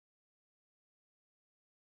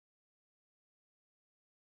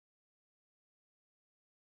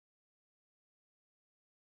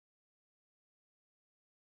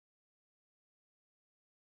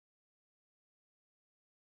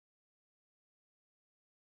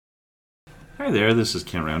Hi there, this is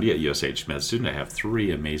Ken Roundy at USH Med Student. I have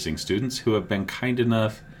three amazing students who have been kind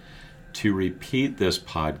enough to repeat this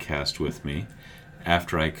podcast with me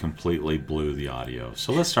after I completely blew the audio.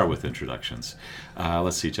 So let's start with introductions.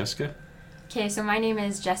 Let's see, Jessica. Okay, so my name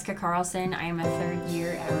is Jessica Carlson. I am a third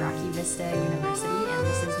year at Rocky Vista University, and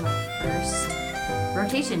this is my first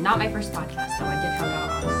rotation. Not my first podcast, though. I did help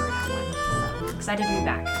out on the burnout one. So excited to be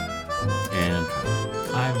back. And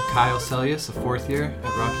I'm Kyle Celius, a fourth year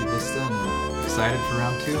at Rocky Vista, and I'm excited for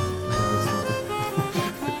round two.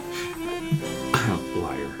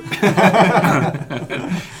 Liar.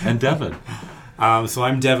 And Devin. So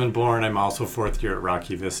I'm Devin Bourne. I'm also fourth year at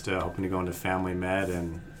Rocky Vista, hoping to go into family med,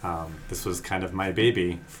 and this was kind of my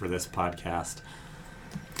baby for this podcast.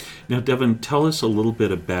 Now, Devin, tell us a little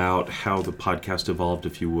bit about how the podcast evolved,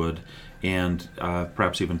 if you would, and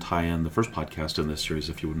perhaps even tie in the first podcast in this series,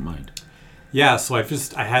 if you wouldn't mind. Yeah, so I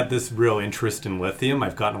had this real interest in lithium.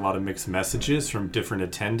 I've gotten a lot of mixed messages from different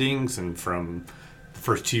attendings and from the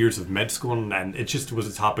first 2 years of med school, and it just was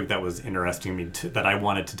a topic that was interesting to me, that I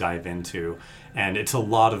wanted to dive into. And it's a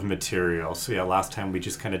lot of material. So yeah, last time we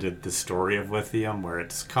just kind of did the story of lithium, where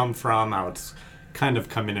it's come from, how it's kind of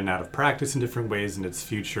come in and out of practice in different ways, and its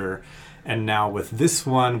future. And now with this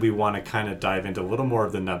one, we want to kind of dive into a little more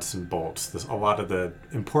of the nuts and bolts, a lot of the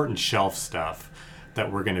important shelf stuff that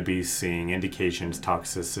we're going to be seeing, indications,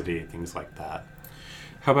 toxicity, things like that.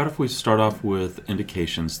 How about if we start off with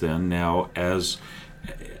indications then? Now, as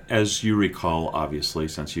you recall, obviously,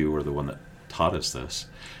 since you were the one that taught us this,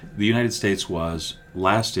 the United States was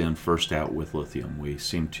last in, first out with lithium. We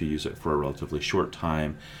seemed to use it for a relatively short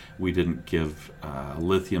time. We didn't give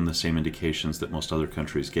lithium the same indications that most other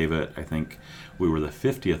countries gave it. I think we were the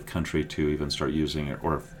 50th country to even start using it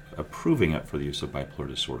or approving it for the use of bipolar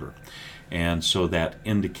disorder. And so that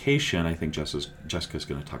indication, I think Jessica's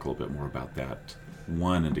going to talk a little bit more about that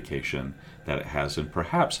one indication that it has, and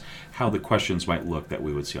perhaps how the questions might look that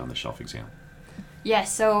we would see on the shelf exam.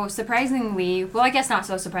 Yes, so surprisingly, well, I guess not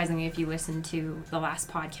so surprisingly if you listen to the last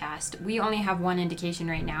podcast, we only have one indication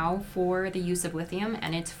right now for the use of lithium,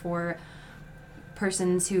 and it's for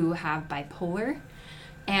persons who have bipolar.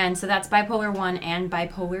 And so that's bipolar 1 and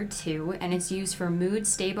bipolar 2, and it's used for mood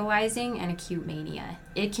stabilizing and acute mania.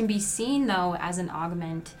 It can be seen, though, as an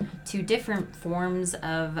augment to different forms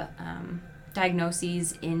of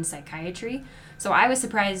diagnoses in psychiatry. So I was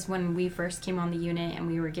surprised when we first came on the unit and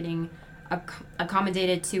we were getting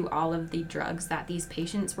accommodated to all of the drugs that these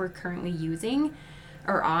patients were currently using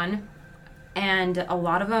or on. And a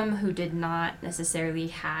lot of them who did not necessarily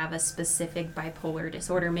have a specific bipolar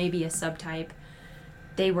disorder, maybe a subtype,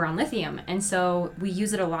 they were on lithium. And so we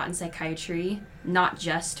use it a lot in psychiatry, not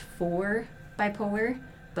just for bipolar,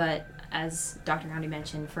 but as Dr. Roundy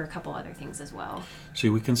mentioned, for a couple other things as well. See,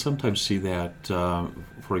 we can sometimes see that,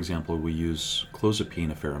 for example, we use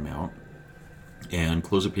clozapine a fair amount, and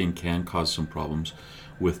clozapine can cause some problems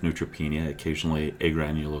with neutropenia, occasionally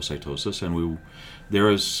agranulocytosis, and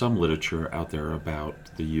there is some literature out there about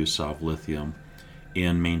the use of lithium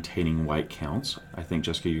in maintaining white counts. I think,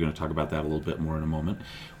 Jessica, you're going to talk about that a little bit more in a moment.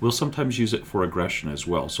 We'll sometimes use it for aggression as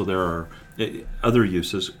well. So there are other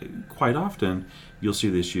uses. Quite often, you'll see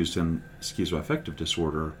this used in schizoaffective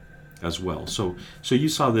disorder as well. So you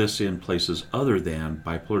saw this in places other than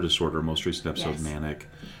bipolar disorder, most recent episode Yes. manic,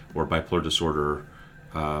 or bipolar disorder,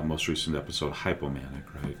 most recent episode hypomanic,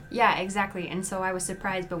 right? Yeah, exactly. And so I was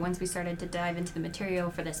surprised, but once we started to dive into the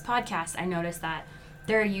material for this podcast, I noticed that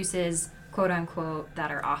there are uses, quote unquote, that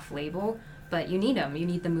are off label, but you need them. You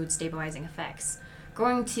need the mood stabilizing effects.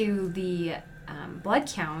 Going to the blood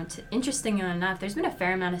count, interestingly enough, there's been a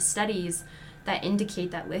fair amount of studies that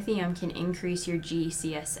indicate that lithium can increase your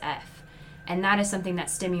GCSF. And that is something that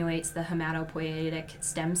stimulates the hematopoietic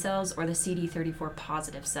stem cells, or the CD34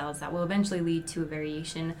 positive cells, that will eventually lead to a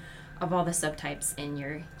variation of all the subtypes in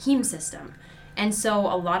your heme system. And so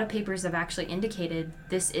a lot of papers have actually indicated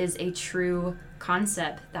this is a true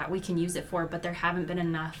concept that we can use it for, but there haven't been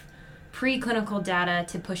enough preclinical data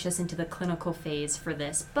to push us into the clinical phase for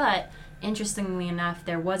this. But interestingly enough,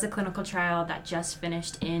 there was a clinical trial that just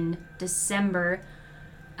finished in December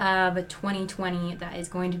of 2020 that is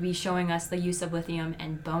going to be showing us the use of lithium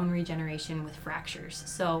and bone regeneration with fractures.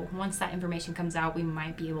 So once that information comes out, we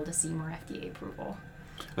might be able to see more FDA approval.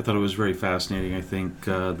 I thought it was very fascinating. I think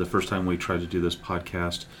the first time we tried to do this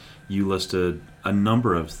podcast, you listed a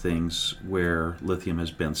number of things where lithium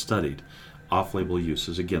has been studied. Off-label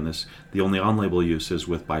uses. Again, the only on-label use is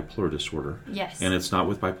with bipolar disorder. Yes. And it's not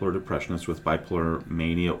with bipolar depression. It's with bipolar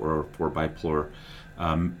mania or for bipolar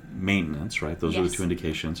maintenance, right? Those are the two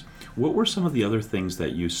indications. What were some of the other things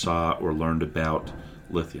that you saw or learned about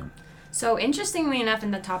lithium? So interestingly enough,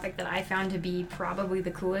 in the topic that I found to be probably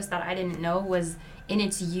the coolest that I didn't know was in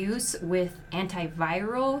its use with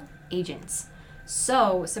antiviral agents.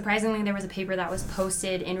 So surprisingly, there was a paper that was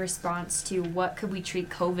posted in response to what could we treat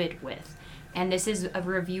COVID with. And this is a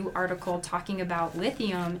review article talking about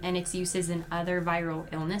lithium and its uses in other viral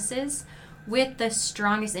illnesses, with the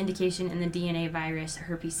strongest indication in the DNA virus,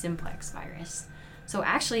 herpes simplex virus. So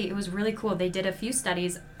actually, it was really cool. They did a few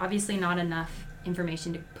studies, obviously not enough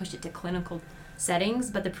information to push it to clinical settings,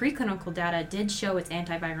 but the preclinical data did show its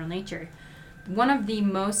antiviral nature. One of the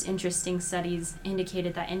most interesting studies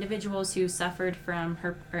indicated that individuals who suffered from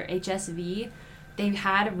HSV, they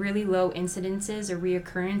had really low incidences or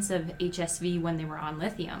reoccurrence of HSV when they were on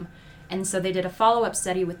lithium. And so they did a follow-up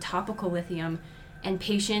study with topical lithium, and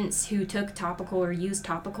patients who took topical or used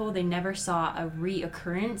topical, they never saw a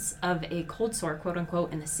reoccurrence of a cold sore, quote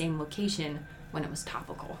unquote, in the same location when it was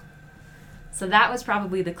topical. So that was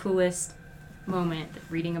probably the coolest moment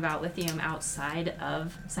reading about lithium outside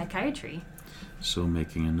of psychiatry. So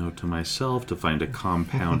making a note to myself to find a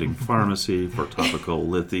compounding pharmacy for topical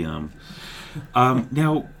lithium.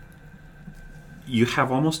 Now, you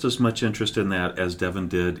have almost as much interest in that as Devin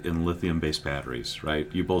did in lithium-based batteries, right?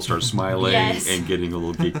 You both start smiling Yes. and getting a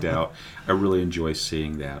little geeked out. I really enjoy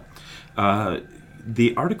seeing that.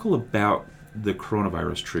 The article about the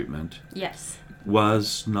coronavirus treatment Yes.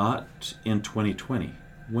 was not in 2020.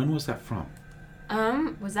 When was that from?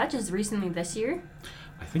 Was that just recently this year?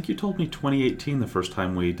 I think you told me 2018 the first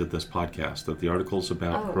time we did this podcast, that the articles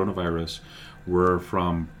about coronavirus were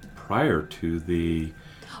from prior to the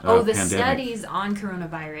the pandemic. studies on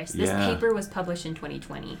coronavirus. This paper was published in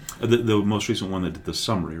 2020. The most recent one that did the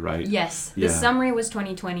summary, right? Yes. Yeah. The summary was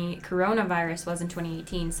 2020. Coronavirus was in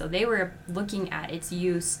 2018. So they were looking at its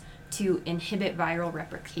use to inhibit viral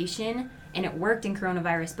replication, and it worked in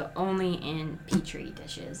coronavirus, but only in petri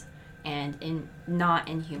dishes and not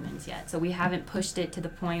in humans yet. So we haven't pushed it to the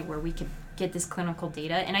point where we could get this clinical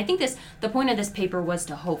data. And I think the point of this paper was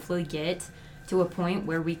to hopefully get to a point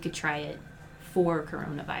where we could try it for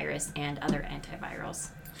coronavirus and other antivirals.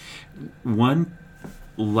 One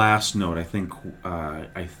last note, I think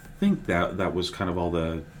that was kind of all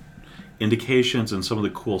the indications and some of the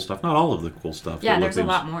cool stuff. Not all of the cool stuff. Yeah, there's a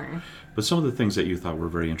lot more. But some of the things that you thought were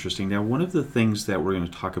very interesting. Now, one of the things that we're going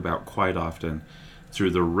to talk about quite often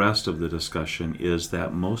through the rest of the discussion is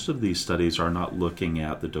that most of these studies are not looking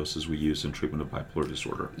at the doses we use in treatment of bipolar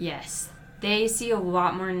disorder. Yes. They see a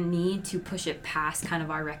lot more need to push it past kind of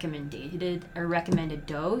our recommended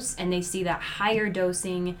dose, and they see that higher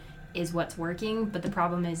dosing is what's working, but the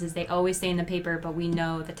problem is they always say in the paper, but we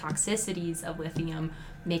know the toxicities of lithium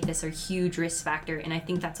make this a huge risk factor, and I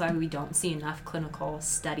think that's why we don't see enough clinical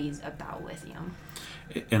studies about lithium.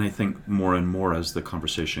 And I think more and more as the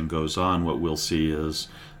conversation goes on, what we'll see is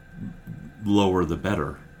lower the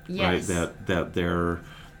better, yes. right?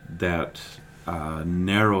 That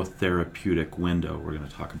narrow therapeutic window we're going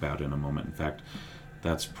to talk about in a moment. In fact,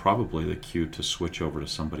 that's probably the cue to switch over to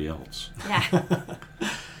somebody else. Yeah.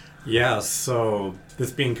 Yeah, so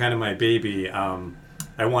this being kind of my baby,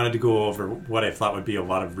 I wanted to go over what I thought would be a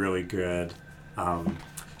lot of really good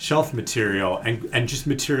shelf material and just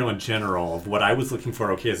material in general of what I was looking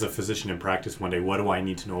for, okay, as a physician in practice one day, what do I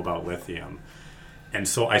need to know about lithium? And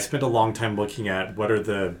so I spent a long time looking at what are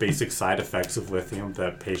the basic side effects of lithium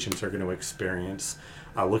that patients are going to experience,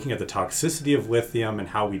 looking at the toxicity of lithium and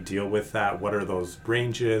how we deal with that, what are those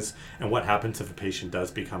ranges, and what happens if a patient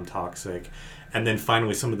does become toxic. And then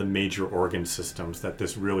finally, some of the major organ systems that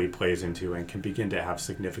this really plays into and can begin to have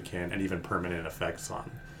significant and even permanent effects on.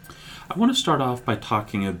 I want to start off by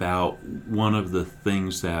talking about one of the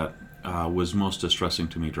things that was most distressing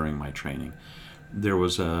to me during my training. There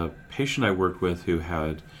was a patient I worked with who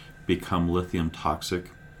had become lithium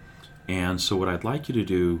toxic. And so what I'd like you to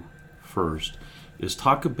do first is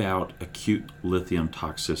talk about acute lithium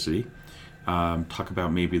toxicity, talk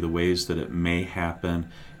about maybe the ways that it may happen,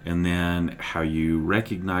 and then how you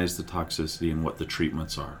recognize the toxicity and what the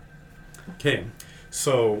treatments are. Okay.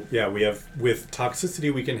 So, yeah, we have, with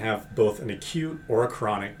toxicity, we can have both an acute or a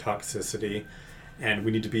chronic toxicity, and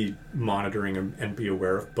we need to be monitoring and be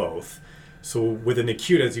aware of both. So with an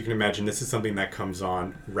acute, as you can imagine, this is something that comes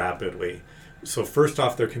on rapidly. So first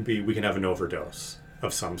off, we can have an overdose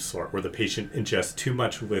of some sort, where the patient ingests too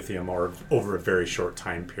much lithium or over a very short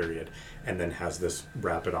time period, and then has this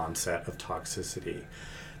rapid onset of toxicity.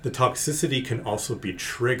 The toxicity can also be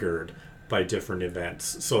triggered by different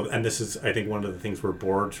events. So, and this is, I think, one of the things where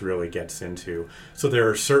boards really gets into. So there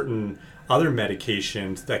are certain other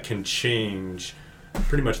medications that can change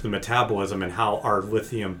pretty much the metabolism and how our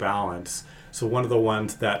lithium balance. So one of the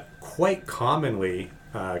ones that quite commonly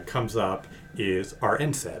comes up are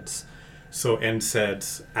NSAIDs. So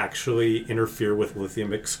NSAIDs actually interfere with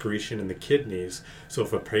lithium excretion in the kidneys. So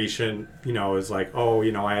if a patient, is like,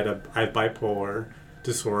 I have bipolar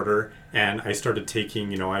disorder and I started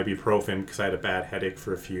taking, ibuprofen because I had a bad headache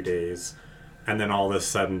for a few days, and then all of a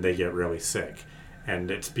sudden they get really sick. And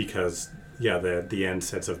it's because, the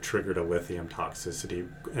NSAIDs have triggered a lithium toxicity,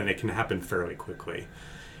 and it can happen fairly quickly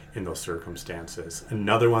in those circumstances.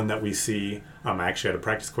 Another one that we see, I actually had a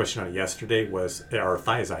practice question on it yesterday, was our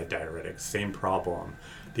thiazide diuretics. Same problem.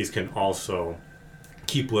 These can also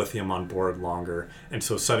keep lithium on board longer, and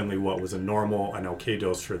so suddenly what was an okay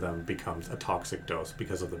dose for them becomes a toxic dose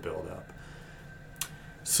because of the buildup.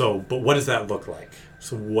 So, but what does that look like?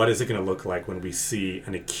 So what is it going to look like when we see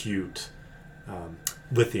an acute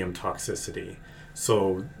lithium toxicity?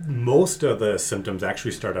 So most of the symptoms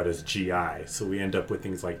actually start out as GI. So we end up with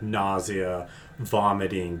things like nausea,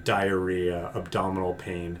 vomiting, diarrhea, abdominal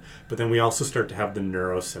pain. But then we also start to have the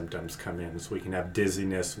neuro symptoms come in. So we can have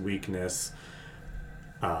dizziness, weakness,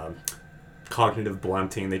 cognitive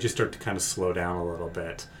blunting. They just start to kind of slow down a little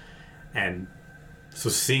bit. And so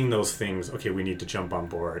seeing those things, okay, we need to jump on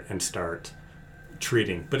board and start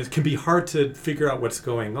treating. But it can be hard to figure out what's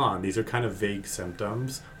going on. These are kind of vague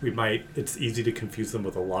symptoms. It's easy to confuse them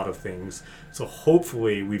with a lot of things. So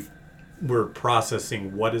hopefully we're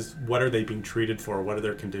processing what are they being treated for, what are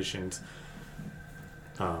their conditions,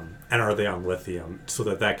 and are they on lithium, so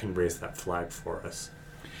that can raise that flag for us.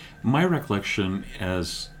 My recollection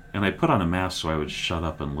and I put on a mask so I would shut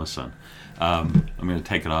up and listen. I'm going to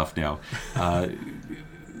take it off now.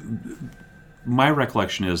 My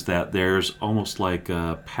recollection is that there's almost like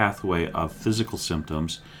a pathway of physical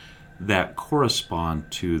symptoms that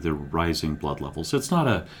correspond to the rising blood levels. It's not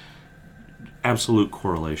a absolute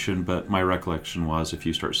correlation, but my recollection was if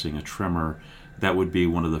you start seeing a tremor, that would be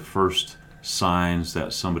one of the first signs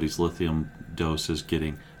that somebody's lithium dose is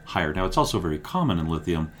getting higher. Now, it's also very common in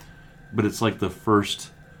lithium, but it's like the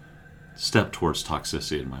first step towards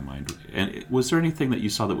toxicity in my mind. And was there anything that you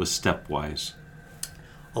saw that was stepwise?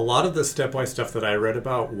 A lot of the stepwise stuff that I read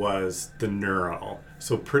about was the neuro.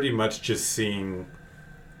 So pretty much just seeing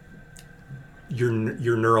your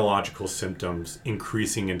neurological symptoms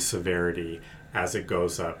increasing in severity as it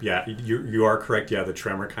goes up. Yeah, you are correct. Yeah, the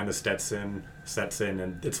tremor kind of sets in,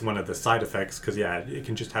 and it's one of the side effects because, it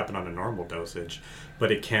can just happen on a normal dosage,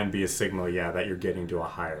 but it can be a signal, that you're getting to a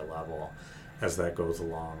higher level as that goes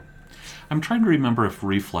along. I'm trying to remember if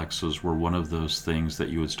reflexes were one of those things that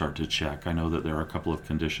you would start to check. I know that there are a couple of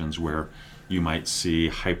conditions where you might see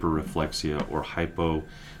hyperreflexia or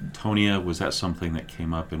hypotonia. Was that something that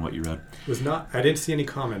came up in what you read? I didn't see any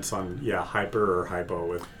comments on hyper or hypo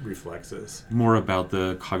with reflexes. More about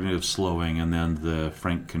the cognitive slowing and then the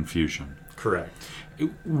frank confusion. Correct.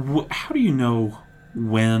 How do you know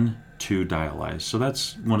when to dialyze? So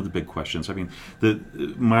that's one of the big questions. I mean,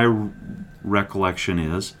 my recollection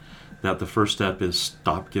is that the first step is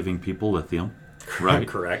stop giving people lithium, right?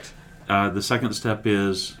 Correct. The second step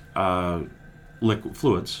is liquid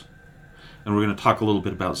fluids, and we're going to talk a little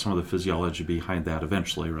bit about some of the physiology behind that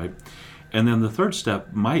eventually, right? And then the third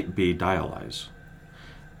step might be dialyze.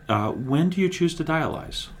 When do you choose to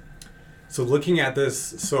dialyze? So looking at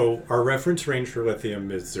this, our reference range for lithium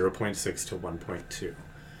is 0.6 to 1.2.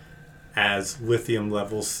 As lithium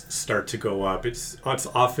levels start to go up,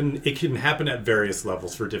 it can happen at various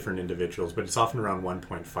levels for different individuals, but it's often around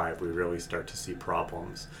 1.5 we really start to see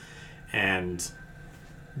problems. And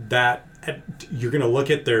that you're going to look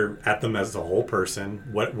at them as a whole person.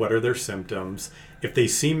 What are their symptoms? If they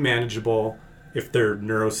seem manageable, if their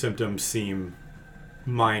neurosymptoms seem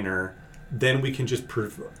minor, then we can just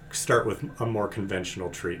start with a more conventional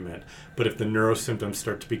treatment. But if the neurosymptoms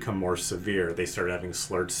start to become more severe, they start having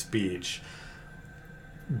slurred speech,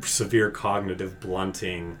 severe cognitive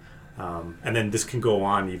blunting, and then this can go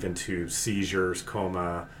on even to seizures,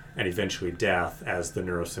 coma, and eventually death as the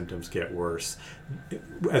neurosymptoms get worse.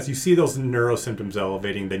 As you see those neurosymptoms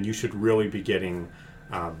elevating, then you should really be getting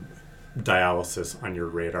dialysis on your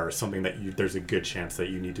radar, something that there's a good chance that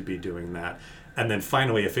you need to be doing that. And then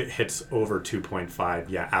finally, if it hits over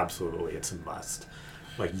 2.5, absolutely, it's a must.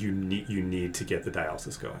 Like you need to get the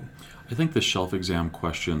dialysis going. I think the shelf exam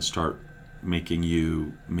questions start making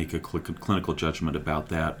you make a clinical judgment about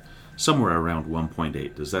that somewhere around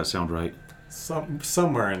 1.8. Does that sound right?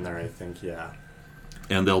 Somewhere in there, I think, yeah.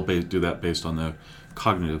 And they'll do that based on the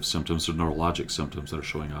cognitive symptoms or neurologic symptoms that are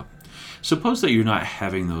showing up. Suppose that you're not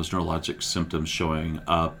having those neurologic symptoms showing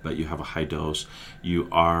up, but you have a high dose. You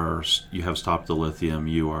have stopped the lithium.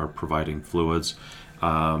 You are providing fluids,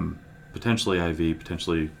 potentially IV,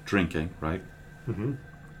 potentially drinking, right? Mm-hmm.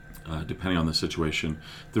 depending on the situation.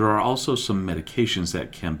 There are also some medications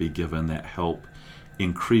that can be given that help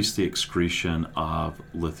increase the excretion of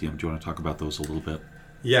lithium. Do you want to talk about those a little bit?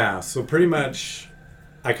 Yeah, so pretty much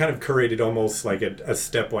I kind of curated almost like a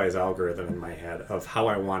stepwise algorithm in my head of how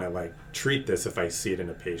I want to like treat this if I see it in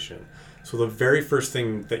a patient. So the very first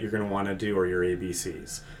thing that you're going to want to do are your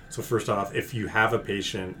ABCs. So first off, if you have a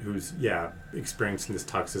patient who's, experiencing this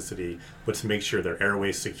toxicity, let's make sure their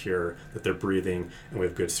airway's secure, that they're breathing, and we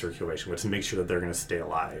have good circulation. Let's make sure that they're going to stay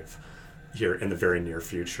alive here in the very near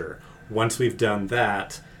future. Once we've done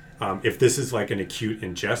that, if this is like an acute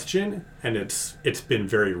ingestion and it's been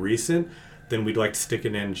very recent, then we'd like to stick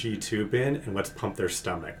an NG tube in and let's pump their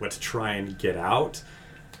stomach. Let's try and get out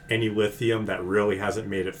any lithium that really hasn't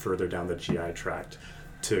made it further down the GI tract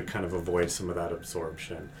to kind of avoid some of that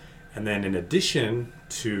absorption. And then in addition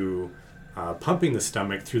to pumping the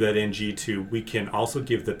stomach through that NG tube, we can also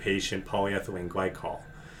give the patient polyethylene glycol.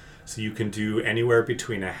 So you can do anywhere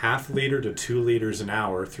between a half liter to 2 liters an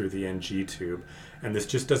hour through the NG tube. And this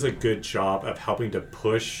just does a good job of helping to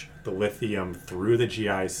push the lithium through the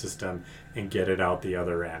GI system and get it out the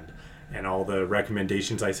other end. And all the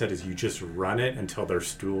recommendations I said is you just run it until their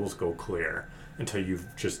stools go clear, until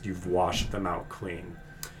you've washed them out clean.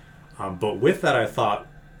 But with that, I thought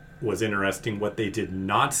was interesting, what they did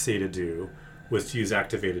not say to do was to use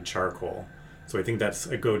activated charcoal. So I think that's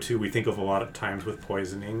a go-to we think of a lot of times with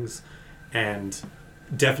poisonings. And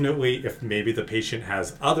definitely if maybe the patient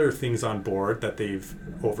has other things on board that they've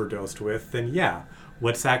overdosed with, then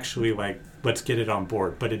let's get it on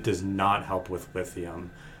board. But it does not help with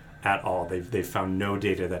lithium at all. They've found no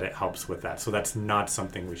data that it helps with that. So that's not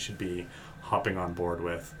something we should be hopping on board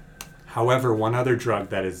with. However, one other drug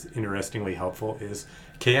that is interestingly helpful is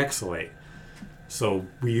Kayexalate. So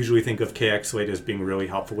we usually think of Kayexalate as being really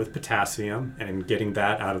helpful with potassium and getting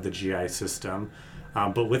that out of the GI system.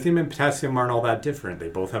 But lithium and potassium aren't all that different. They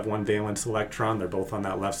both have one valence electron. They're both on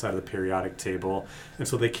that left side of the periodic table. And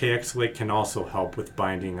so the Kayexalate can also help with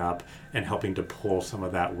binding up and helping to pull some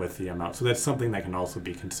of that lithium out. So that's something that can also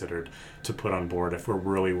be considered to put on board if we're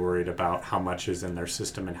really worried about how much is in their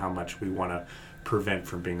system and how much we want to prevent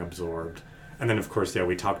from being absorbed. And then, of course,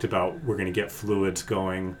 we talked about we're going to get fluids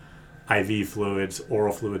going, IV fluids,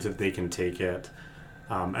 oral fluids if they can take it.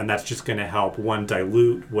 And that's just going to help, one,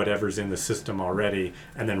 dilute whatever's in the system already,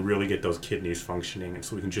 and then really get those kidneys functioning, and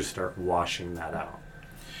so we can just start washing that out.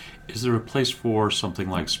 Is there a place for something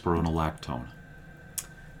like spironolactone?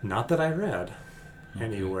 Not that I read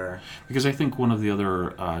anywhere. Because I think one of the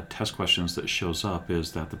other test questions that shows up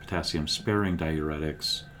is that the potassium-sparing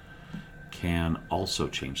diuretics can also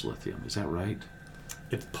change lithium. Is that right?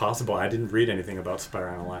 It's possible. I didn't read anything about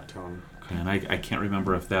spironolactone. Okay, and I can't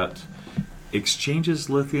remember if that exchanges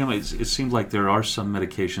lithium. It seems like there are some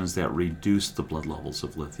medications that reduce the blood levels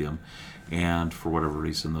of lithium, and for whatever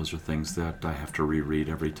reason, those are things that I have to reread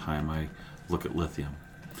every time I look at lithium.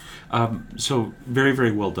 So very,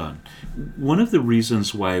 very well done. One of the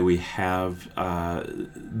reasons why we have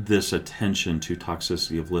this attention to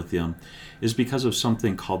toxicity of lithium is because of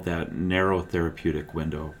something called that narrow therapeutic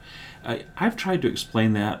window. I've tried to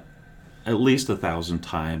explain that at least 1,000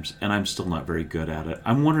 times, and I'm still not very good at it.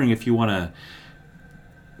 I'm wondering if you want to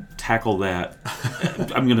tackle that.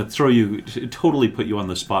 I'm going to totally put you on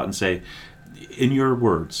the spot and say, in your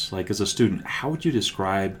words, like as a student, how would you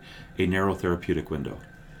describe a narrow therapeutic window?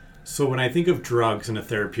 So when I think of drugs in a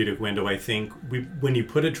therapeutic window, I think when you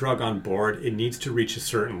put a drug on board, it needs to reach a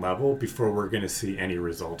certain level before we're going to see any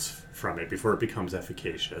results from it, before it becomes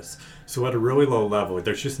efficacious. So at a really low level,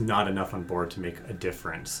 there's just not enough on board to make a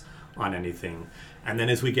difference on anything. And then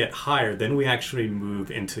as we get higher, then we actually move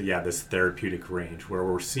into this therapeutic range where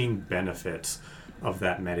we're seeing benefits of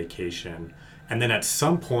that medication. And then at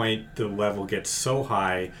some point, the level gets so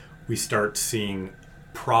high, we start seeing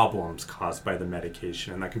problems caused by the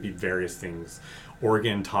medication, and that can be various things: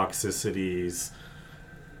 organ toxicities,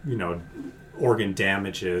 organ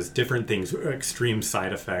damages, different things, extreme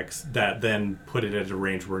side effects that then put it at a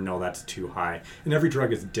range where no, that's too high. And every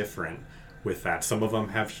drug is different with that. Some of them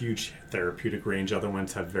have huge therapeutic range, other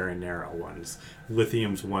ones have very narrow ones.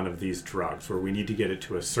 Lithium's one of these drugs where we need to get it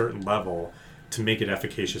to a certain level to make it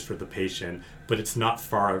efficacious for the patient, but it's not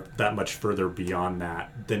that much further beyond that,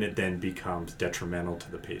 then it then becomes detrimental to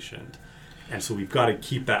the patient. And so we've got to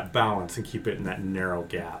keep that balance and keep it in that narrow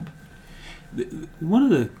gap.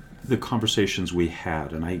 One of the conversations we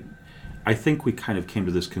had, and I think we kind of came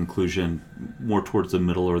to this conclusion more towards the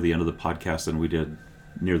middle or the end of the podcast than we did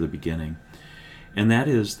near the beginning, and that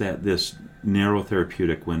is that this narrow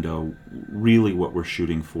therapeutic window, really what we're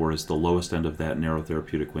shooting for is the lowest end of that narrow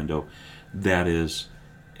therapeutic window that is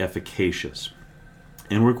efficacious.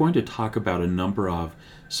 And we're going to talk about a number of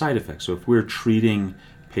side effects. So if we're treating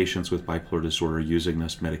patients with bipolar disorder using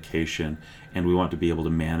this medication and we want to be able to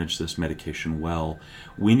manage this medication well,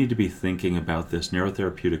 we need to be thinking about this narrow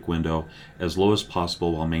therapeutic window as low as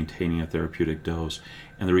possible while maintaining a therapeutic dose.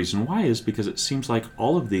 And the reason why is because it seems like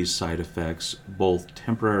all of these side effects, both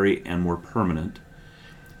temporary and more permanent,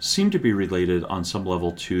 seem to be related on some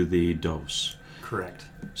level to the dose. Correct.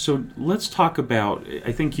 So let's talk about,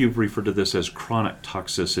 I think you've referred to this as chronic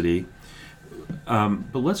toxicity,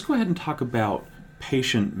 but let's go ahead and talk about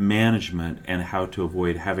patient management and how to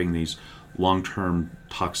avoid having these long-term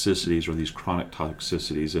toxicities or these chronic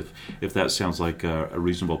toxicities, if that sounds like a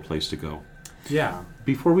reasonable place to go. Yeah.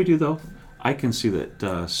 Before we do, though, I can see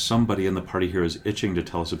that somebody in the party here is itching to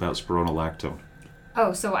tell us about spironolactone.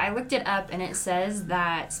 Oh, so I looked it up, and it says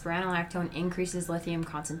that spironolactone increases lithium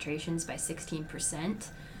concentrations by 16%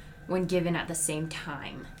 when given at the same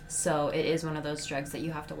time. So it is one of those drugs that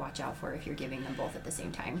you have to watch out for if you're giving them both at the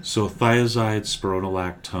same time. So thiazide,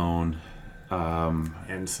 spironolactone,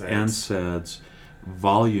 NSAIDs,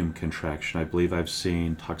 volume contraction. I believe I've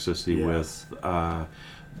seen toxicity with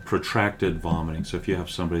protracted vomiting. So if you have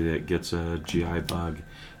somebody that gets a GI bug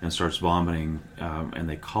and starts vomiting and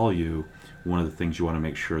they call you, one of the things you want to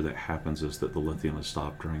make sure that happens is that the lithium is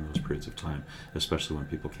stopped during those periods of time, especially when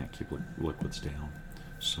people can't keep liquids down.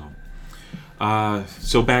 So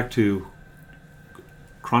back to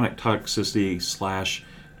chronic toxicity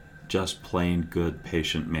 / just plain good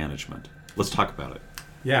patient management. Let's talk about it.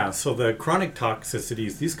 Yeah, so the chronic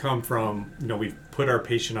toxicities, these come from, we've put our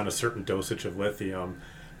patient on a certain dosage of lithium,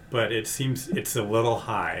 but it seems it's a little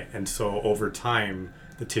high, and so over time,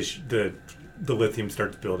 the lithium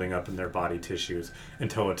starts building up in their body tissues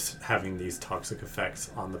until it's having these toxic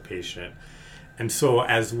effects on the patient. And so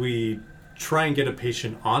as we try and get a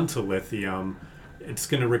patient onto lithium, it's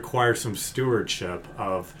going to require some stewardship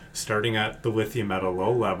of starting at the lithium at a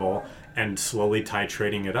low level and slowly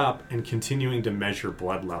titrating it up and continuing to measure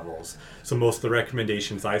blood levels. So most of the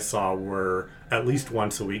recommendations I saw were at least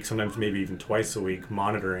once a week, sometimes maybe even twice a week,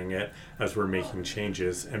 monitoring it as we're making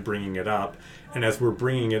changes and bringing it up. And as we're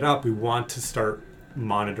bringing it up, we want to start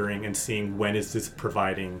monitoring and seeing when is this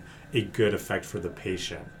providing a good effect for the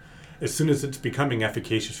patient. As soon as it's becoming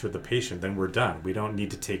efficacious for the patient, then we're done. We don't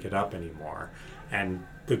need to take it up anymore. And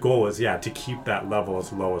the goal is, to keep that level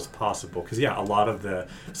as low as possible. Because, a lot of the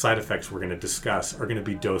side effects we're going to discuss are going to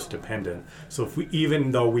be dose dependent. So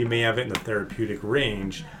even though we may have it in the therapeutic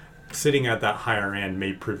range, sitting at that higher end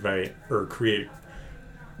may provide or create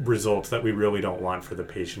results that we really don't want for the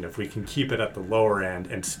patient. If we can keep it at the lower end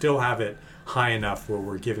and still have it high enough where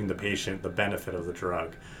we're giving the patient the benefit of the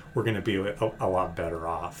drug, we're going to be a lot better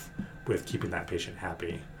off with keeping that patient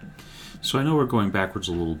happy. So I know we're going backwards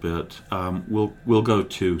a little bit. We'll go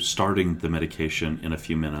to starting the medication in a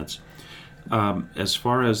few minutes. As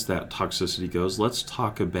far as that toxicity goes, let's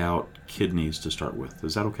talk about kidneys to start with.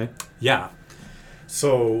 Is that okay? Yeah.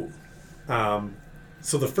 So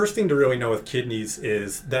the first thing to really know with kidneys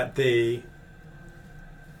is that they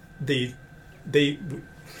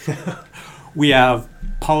we have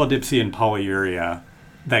polydipsia and polyuria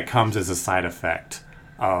that comes as a side effect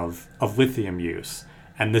of lithium use.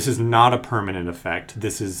 And this is not a permanent effect.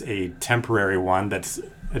 This is a temporary one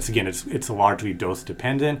it's largely dose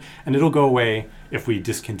dependent, and it'll go away if we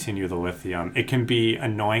discontinue the lithium. It can be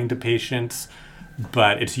annoying to patients,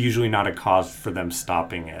 but it's usually not a cause for them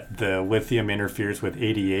stopping it. The lithium interferes with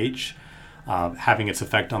ADH, having its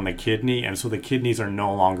effect on the kidney, and so the kidneys are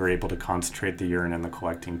no longer able to concentrate the urine in the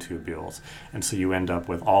collecting tubules. And so you end up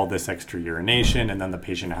with all this extra urination, and then the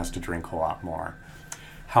patient has to drink a lot more.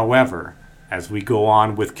 However, as we go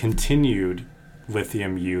on with continued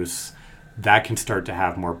lithium use, that can start to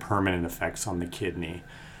have more permanent effects on the kidney.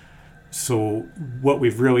 So what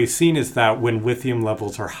we've really seen is that when lithium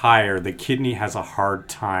levels are higher, the kidney has a hard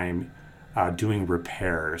time doing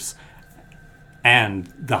repairs. And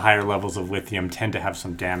the higher levels of lithium tend to have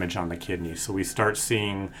some damage on the kidney. So we start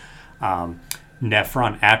seeing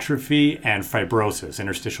nephron atrophy and fibrosis,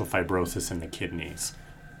 interstitial fibrosis in the kidneys.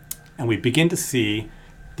 And we begin to see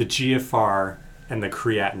the GFR and the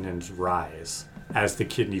creatinines rise as the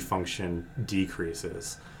kidney function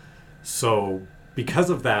decreases. So because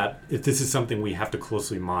of that, this is something we have to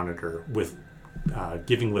closely monitor with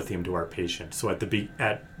giving lithium to our patient. So at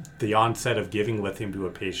the onset of giving lithium to a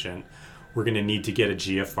patient, we're going to need to get a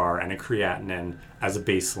GFR and a creatinine as a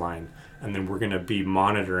baseline. And then we're going to be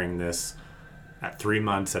monitoring this at 3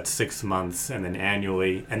 months, at 6 months, and then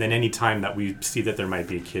annually, and then any time that we see that there might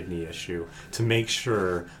be a kidney issue to make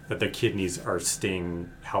sure that the kidneys are staying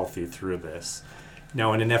healthy through this.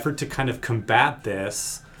 Now, in an effort to kind of combat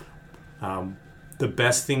this, the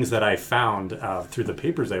best things that I found through the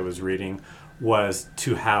papers I was reading was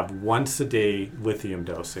to have once a day lithium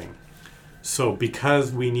dosing. So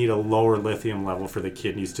because we need a lower lithium level for the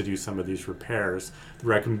kidneys to do some of these repairs, the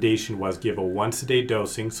recommendation was give a once a day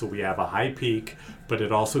dosing so we have a high peak, but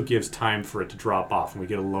it also gives time for it to drop off and we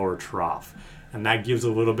get a lower trough. And that gives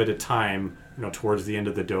a little bit of time, towards the end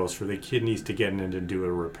of the dose for the kidneys to get in and do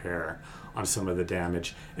a repair on some of the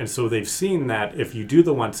damage. And so they've seen that if you do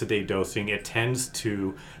the once a day dosing, it tends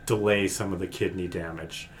to delay some of the kidney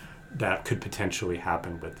damage that could potentially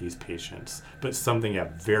happen with these patients. But something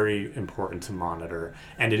very important to monitor.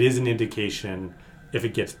 And it is an indication, if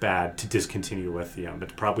it gets bad, to discontinue lithium.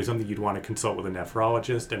 It's probably something you'd want to consult with a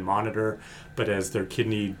nephrologist and monitor. But as their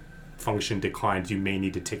kidney function declines, you may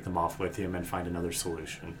need to take them off lithium and find another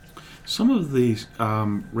solution. Some of the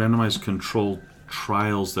randomized controlled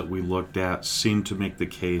trials that we looked at seem to make the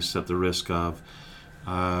case that the risk of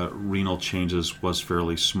renal changes was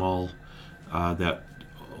fairly small, that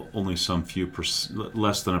only some few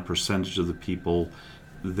less than a percentage of the people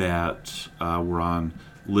that were on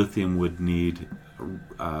lithium would need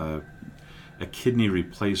a kidney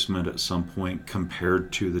replacement at some point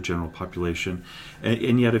compared to the general population.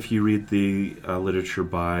 And yet if you read the literature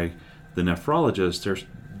by the nephrologists,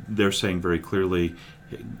 they're saying very clearly,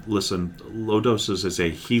 listen, low doses is a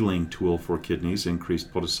healing tool for kidneys.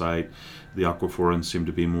 Increased podocyte, the aquaphorins seem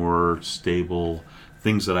to be more stable,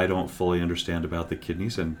 things that I don't fully understand about the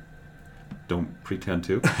kidneys and don't pretend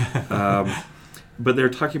to. But they're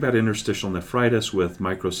talking about interstitial nephritis with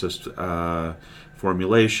microcyst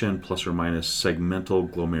formulation plus or minus segmental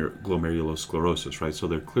glomerulosclerosis, right? So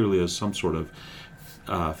there clearly is some sort of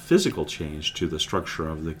physical change to the structure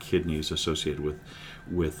of the kidneys associated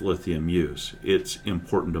with lithium use. It's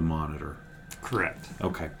important to monitor. Correct.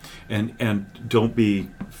 Okay. And don't be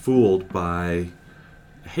fooled by,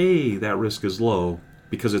 hey, that risk is low,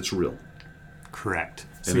 because it's real. Correct.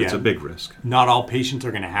 And it's a big risk. Not all patients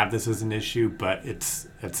are going to have this as an issue, but it's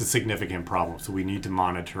a significant problem. So we need to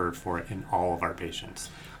monitor for it in all of our patients.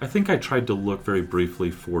 I think I tried to look very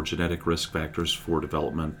briefly for genetic risk factors for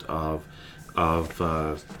development of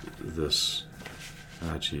this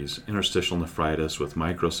interstitial nephritis with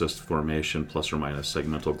microcyst formation plus or minus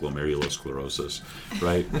segmental glomerulosclerosis,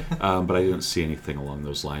 right? But I didn't see anything along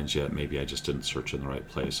those lines yet. Maybe I just didn't search in the right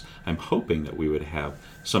place. I'm hoping that we would have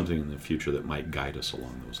something in the future that might guide us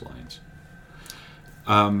along those lines.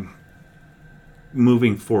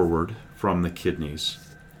 Moving forward from the kidneys.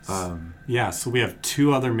 So we have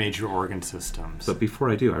two other major organ systems. But before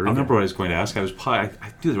I do, I remember what I was going to ask. I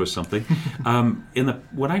knew there was something.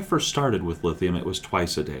 When I first started with lithium, it was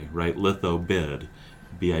twice a day, right? Litho-BID,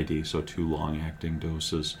 BID, so 2 long-acting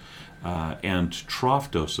doses. And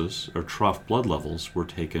trough doses, or trough blood levels, were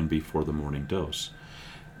taken before the morning dose.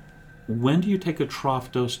 When do you take a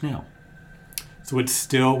trough dose now? So it's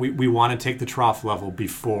still, we want to take the trough level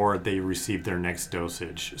before they receive their next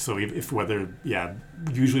dosage. So usually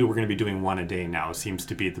we're going to be doing 1 a day now. It seems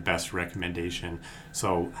to be the best recommendation.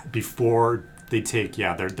 So before they take,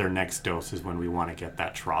 their next dose is when we want to get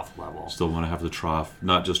that trough level. Still want to have the trough,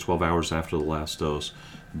 not just 12 hours after the last dose,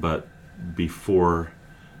 but before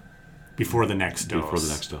the next dose. Before the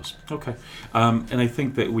next dose. Okay. And I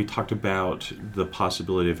think that we talked about the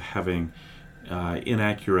possibility of having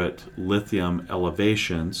inaccurate lithium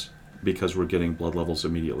elevations because we're getting blood levels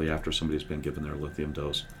immediately after somebody's been given their lithium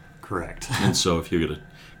dose. Correct. And so if you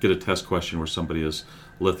get a test question where somebody is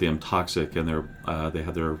lithium toxic and they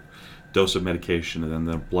have their dose of medication and then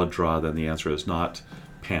their blood draw, then the answer is not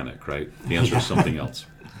panic, right? The answer is something else.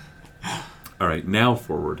 All right, now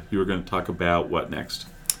forward. You were going to talk about what next?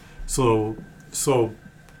 So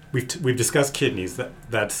we've discussed kidneys.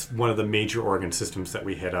 That's one of the major organ systems that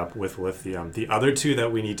we hit up with lithium. The other two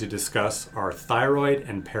that we need to discuss are thyroid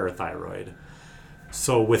and parathyroid.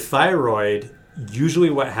 So with thyroid, usually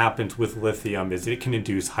what happens with lithium is it can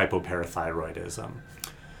induce hypoparathyroidism.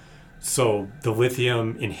 So the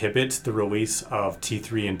lithium inhibits the release of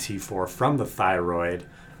T3 and T4 from the thyroid,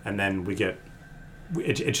 and then we get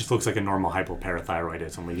it just looks like a normal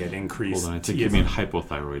hypoparathyroidism. We get increased. Hold on, I think you mean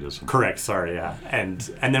hypothyroidism. Correct. Sorry. Yeah, and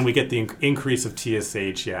then we get the increase of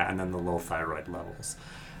TSH. Yeah, and then the low thyroid levels.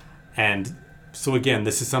 And so again,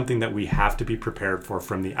 this is something that we have to be prepared for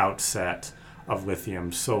from the outset of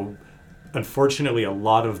lithium. So unfortunately, a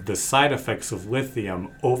lot of the side effects of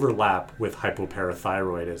lithium overlap with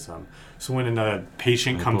hypoparathyroidism. So when a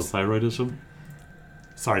patient comes... Hypothyroidism?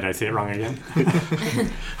 Sorry, did I say it wrong again?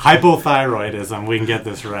 Hypothyroidism. We can get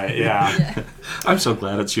this right, yeah. I'm so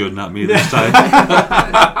glad it's you and not me this time.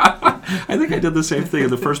 I think I did the same thing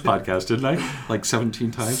in the first podcast, didn't I? Like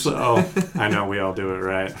 17 times? I know, we all do it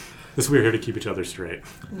right. we're here to keep each other straight.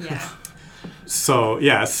 Yeah. So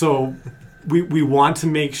we want to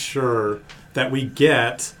make sure that we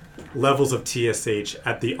get levels of TSH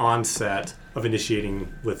at the onset of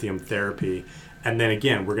initiating lithium therapy. And then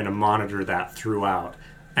again, we're going to monitor that throughout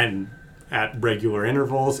and at regular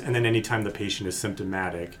intervals, and then anytime the patient is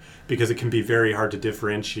symptomatic, because it can be very hard to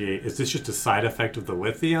differentiate. Is this just a side effect of the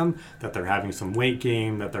lithium, that they're having some weight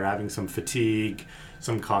gain, that they're having some fatigue,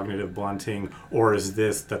 some cognitive blunting, or is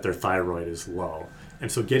this that their thyroid is low? And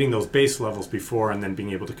so getting those base levels before and then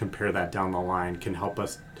being able to compare that down the line can help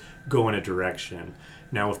us go in a direction.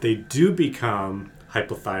 Now, if they do become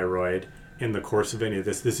hypothyroid in the course of any of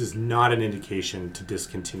this is not an indication to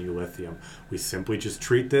discontinue lithium. We simply just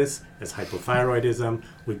treat this as hypothyroidism.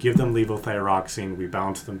 We give them levothyroxine, we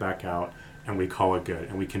balance them back out, and we call it good.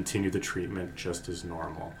 And we continue the treatment just as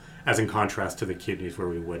normal, as in contrast to the kidneys where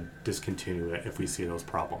we would discontinue it if we see those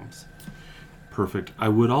problems. Perfect. I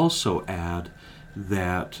would also add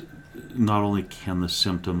that not only can the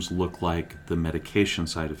symptoms look like the medication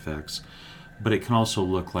side effects, but it can also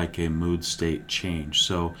look like a mood state change.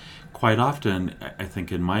 So quite often, I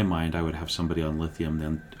think in my mind, I would have somebody on lithium,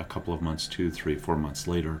 then a couple of months, 2, 3, 4 months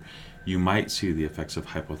later, you might see the effects of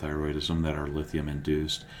hypothyroidism that are lithium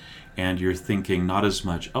induced. And you're thinking not as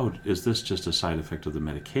much, oh, is this just a side effect of the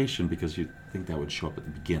medication? Because you think that would show up at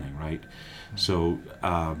the beginning, right? Mm-hmm. So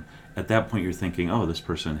at that point, you're thinking, oh, this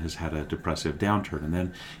person has had a depressive downturn. And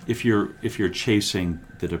then if you're chasing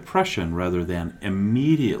the depression rather than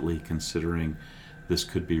immediately considering this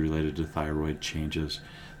could be related to thyroid changes,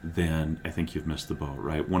 then I think you've missed the boat,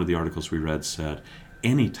 right? One of the articles we read said,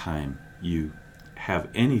 anytime you have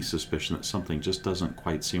any suspicion that something just doesn't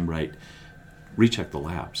quite seem right, recheck the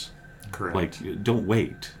labs. Correct. Like, don't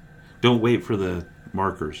wait. Don't wait for the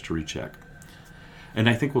markers to recheck. And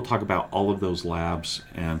I think we'll talk about all of those labs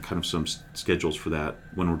and kind of some schedules for that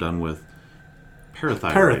when we're done with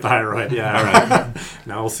parathyroid. Parathyroid, yeah. All right.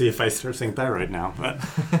 Now we'll see if I start saying thyroid now. But,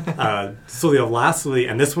 so lastly,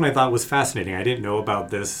 and this one I thought was fascinating. I didn't know about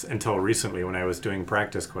this until recently when I was doing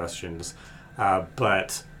practice questions.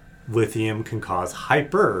 But lithium can cause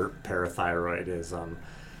hyperparathyroidism.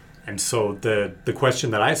 And so the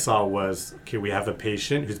question that I saw was, okay, we have a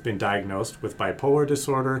patient who's been diagnosed with bipolar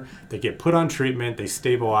disorder. They get put on treatment. They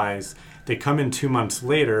stabilize. They come in 2 months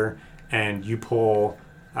later, and you pull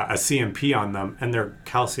a CMP on them, and their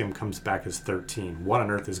calcium comes back as 13. What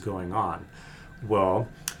on earth is going on? Well,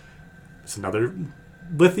 it's another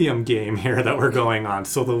lithium game here that we're going on.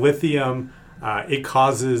 So the lithium, it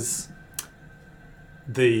causes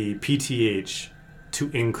the PTH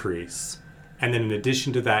to increase. And then in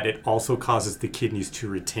addition to that, it also causes the kidneys to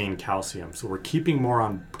retain calcium. So we're keeping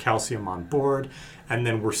more calcium on board, and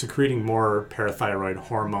then we're secreting more parathyroid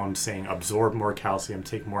hormone saying absorb more calcium,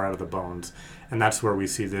 take more out of the bones. And that's where we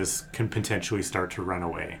see this can potentially start to run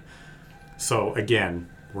away. So again,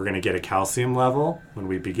 we're going to get a calcium level when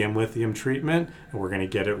we begin lithium treatment, and we're going to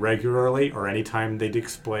get it regularly or anytime they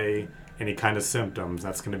display any kind of symptoms.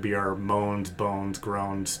 That's going to be our moans, bones,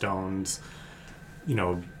 groans, stones,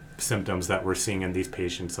 symptoms that we're seeing in these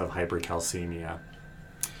patients of hypercalcemia.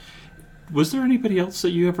 Was there anybody else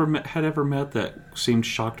that you had ever met that seemed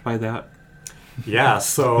shocked by that? Yeah,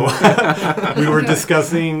 so we were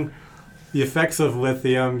discussing the effects of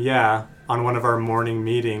lithium, on one of our morning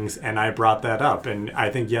meetings, and I brought that up, and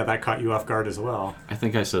I think, that caught you off guard as well. I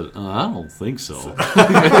think I said, I don't think so.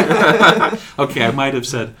 Okay, I might have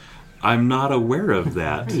said, I'm not aware of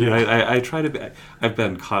that. I try to be. I've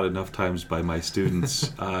been caught enough times by my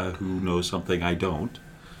students who know something I don't.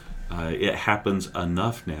 It happens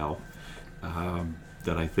enough now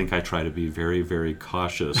that I think I try to be very, very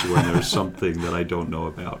cautious when there's something that I don't know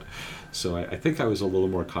about. So I think I was a little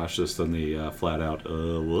more cautious than the flat out,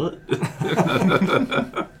 what?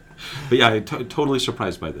 But yeah, I'm totally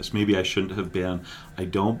surprised by this. Maybe I shouldn't have been. I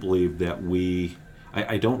don't believe that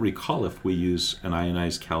I don't recall if we use an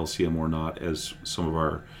ionized calcium or not as some of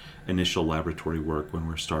our initial laboratory work when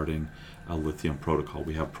we're starting a lithium protocol.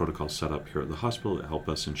 We have protocols set up here at the hospital that help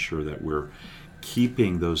us ensure that we're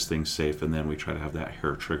keeping those things safe, and then we try to have that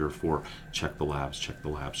hair trigger for check the labs,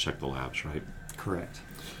 right? Correct.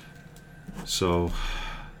 So,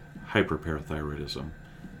 hyperparathyroidism.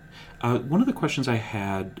 One of the questions I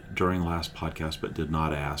had during last podcast but did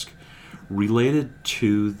not ask related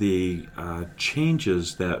to the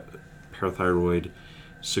changes that parathyroid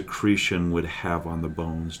secretion would have on the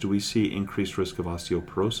bones. Do we see increased risk of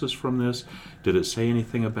osteoporosis from this? Did it say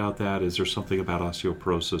anything about that? Is there something about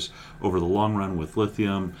osteoporosis over the long run with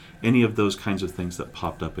lithium? Any of those kinds of things that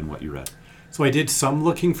popped up in what you read? So I did some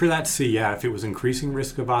looking for that to see, if it was increasing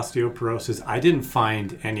risk of osteoporosis. I didn't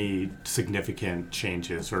find any significant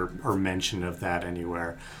changes or mention of that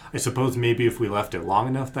anywhere. I suppose maybe if we left it long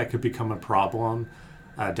enough, that could become a problem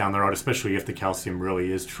down the road, especially if the calcium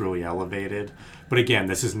really is truly elevated. But again,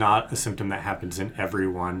 this is not a symptom that happens in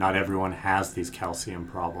everyone. Not everyone has these calcium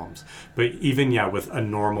problems. But even, with a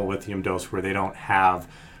normal lithium dose where they don't have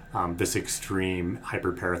this extreme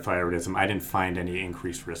hyperparathyroidism, I didn't find any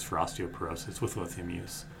increased risk for osteoporosis with lithium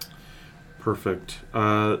use. Perfect.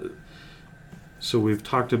 So we've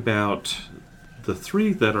talked about the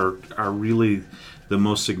three that are really the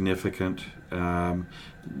most significant.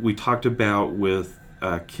 We talked about with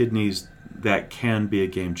kidneys, that can be a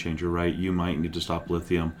game changer, right? You might need to stop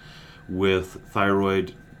lithium. With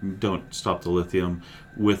thyroid, don't stop the lithium.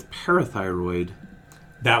 With parathyroid,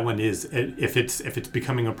 that one is, if it's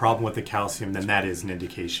becoming a problem with the calcium, then that is an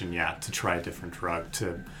indication, to try a different drug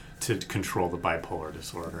to control the bipolar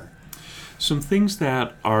disorder. Some things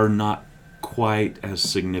that are not quite as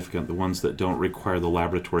significant, the ones that don't require the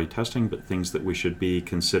laboratory testing, but things that we should be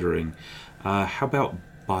considering. How about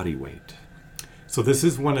body weight? So this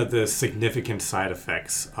is one of the significant side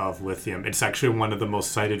effects of lithium. It's actually one of the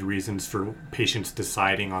most cited reasons for patients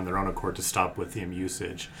deciding on their own accord to stop lithium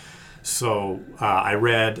usage. So I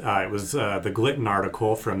read, it was the Glidden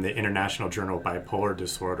article from the International Journal of Bipolar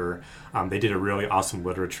Disorder. They did a really awesome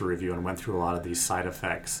literature review and went through a lot of these side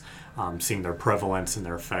effects, seeing their prevalence and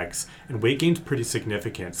their effects. And weight gain's pretty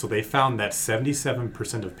significant. So they found that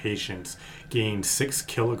 77% of patients gained 6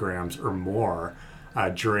 kilograms or more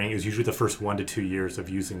during, it was usually the first 1 to 2 years of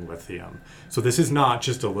using lithium. So this is not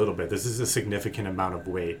just a little bit, this is a significant amount of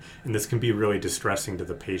weight. And this can be really distressing to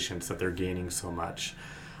the patients that they're gaining so much.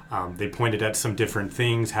 They pointed at some different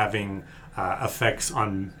things having effects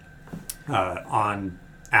on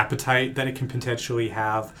appetite that it can potentially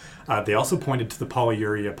have. They also pointed to the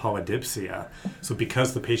polyuria polydipsia. So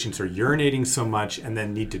because the patients are urinating so much and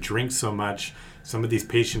then need to drink so much, some of these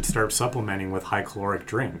patients start supplementing with high caloric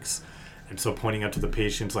drinks. And so pointing out to the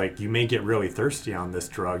patients, like, you may get really thirsty on this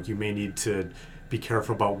drug. You may need to be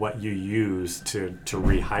careful about what you use to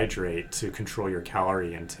rehydrate, to control your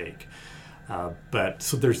calorie intake. But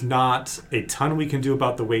so there's not a ton we can do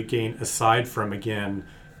about the weight gain aside from, again,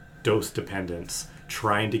 dose dependence,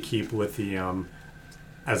 trying to keep lithium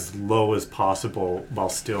as low as possible while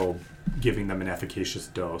still giving them an efficacious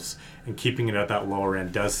dose. And keeping it at that lower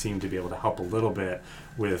end does seem to be able to help a little bit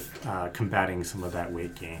with combating some of that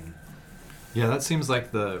weight gain. Yeah, that seems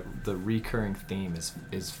like the recurring theme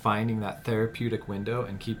is finding that therapeutic window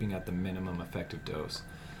and keeping at the minimum effective dose.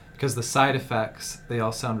 Because the side effects, they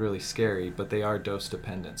all sound really scary, but they are dose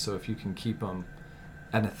dependent. So if you can keep them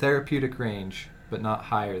at a therapeutic range, but not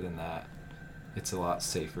higher than that, it's a lot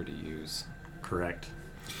safer to use. Correct.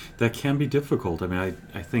 That can be difficult. I mean,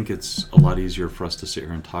 I think it's a lot easier for us to sit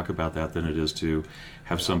here and talk about that than it is to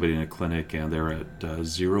have somebody in a clinic and they're at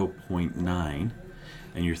 0.9,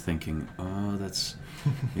 and you're thinking, oh, that's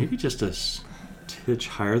maybe just a titch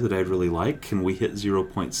higher that I'd really like. Can we hit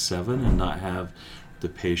 0.7 and not have the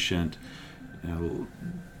patient,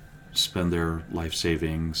 spend their life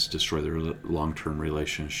savings, destroy their long-term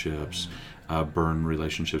relationships, burn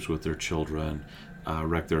relationships with their children,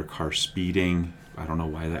 wreck their car speeding? I don't know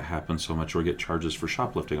why that happens so much, or get charges for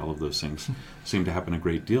shoplifting. All of those things seem to happen a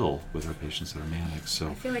great deal with our patients that are manic. So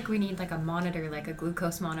I feel like we need like a monitor, like a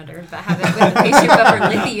glucose monitor, but have it with a patient over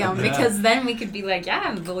lithium, because then we could be like,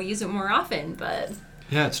 we'll use it more often. But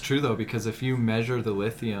yeah, it's true though, because if you measure the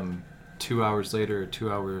lithium 2 hours later or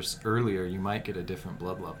 2 hours earlier, you might get a different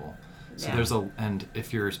blood level. So and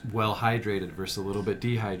if you're well hydrated versus a little bit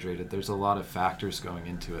dehydrated, there's a lot of factors going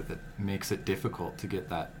into it that makes it difficult to get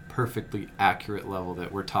that perfectly accurate level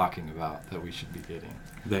that we're talking about that we should be getting.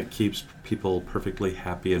 That keeps people perfectly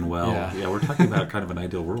happy and well. Yeah, we're talking about kind of an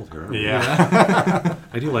ideal world here, aren't we? Yeah.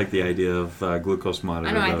 I do like the idea of glucose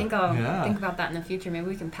monitor. I know, I think I'll think about that in the future. Maybe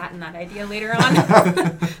we can patent that idea later on.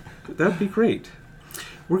 That'd be great.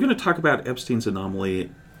 We're going to talk about Epstein's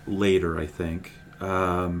anomaly later, I think.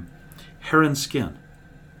 Hair and skin.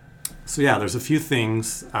 So there's a few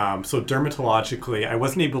things. So dermatologically, I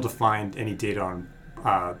wasn't able to find any data on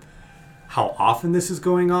how often this is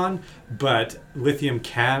going on, but lithium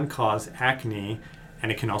can cause acne,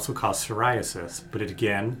 and it can also cause psoriasis. But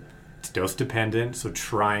it's dose dependent, so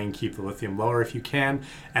try and keep the lithium lower if you can.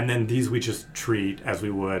 And then these we just treat as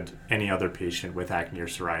we would any other patient with acne or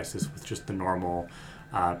psoriasis with just the normal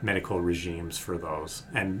medical regimes for those.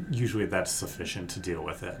 And usually that's sufficient to deal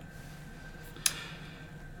with it.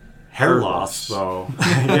 Hair loss, though.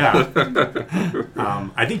 Yeah.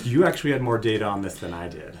 I think you actually had more data on this than I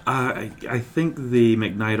did. I think the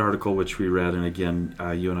McKnight article, which we read, and again,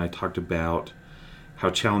 you and I talked about how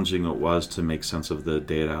challenging it was to make sense of the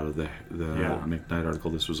data out of the McKnight article.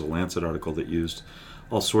 This was a Lancet article that used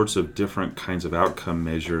all sorts of different kinds of outcome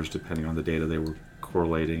measures depending on the data they were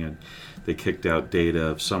correlating, and they kicked out data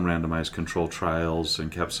of some randomized control trials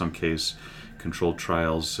and kept some case controlled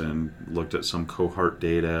trials and looked at some cohort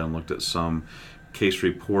data and looked at some case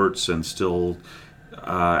reports, and still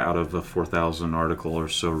out of a 4,000 article or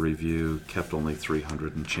so review kept only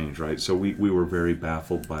 300 and change, right? So we were very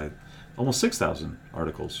baffled by almost 6,000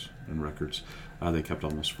 articles and records. They kept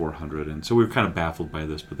almost 400, and so we were kind of baffled by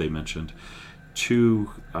this, but they mentioned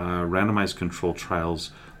 2 randomized control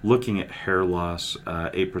trials looking at hair loss,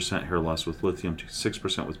 8% hair loss with lithium to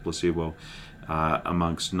 6% with placebo,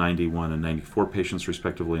 amongst 91 and 94 patients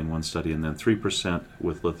respectively in one study, and then 3%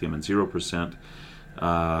 with lithium and 0%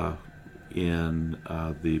 in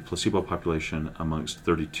the placebo population amongst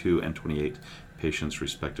 32 and 28 patients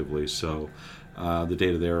respectively. So the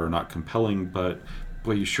data there are not compelling, but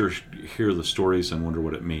boy, you sure hear the stories and wonder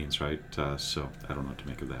what it means, right? So I don't know what to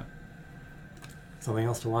make of that. Something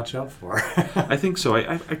else to watch out for. I think so.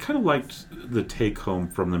 I kind of liked the take-home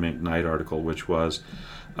from the McKnight article, which was,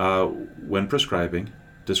 when prescribing,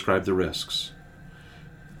 describe the risks.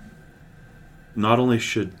 Not only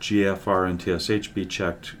should GFR and TSH be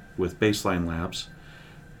checked with baseline labs,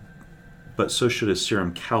 but so should a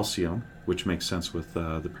serum calcium, which makes sense with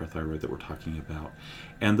the parathyroid that we're talking about.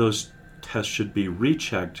 And those tests should be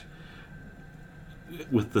rechecked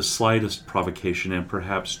with the slightest provocation, and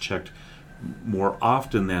perhaps checked more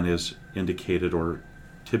often than is indicated or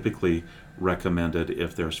typically recommended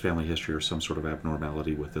if there's family history or some sort of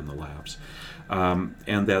abnormality within the labs. And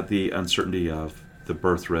that the uncertainty of the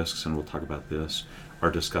birth risks, and we'll talk about this, are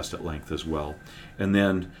discussed at length as well. And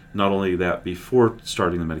then not only that before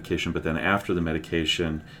starting the medication, but then after the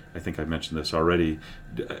medication, I think I mentioned this already,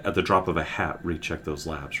 at the drop of a hat, recheck those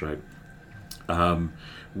labs, right?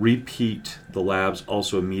 Repeat the labs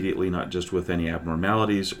also immediately, not just with any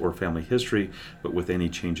abnormalities or family history, but with any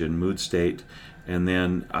change in mood state. And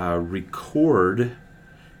then record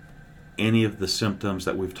any of the symptoms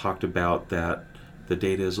that we've talked about that the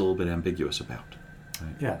data is a little bit ambiguous about.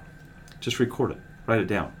 Right? Yeah. Just record it. Write it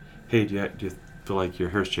down. Hey, do you feel like your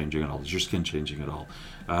hair's changing at all? Is your skin changing at all?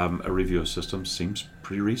 A review of systems seems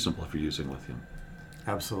pretty reasonable if you're using lithium.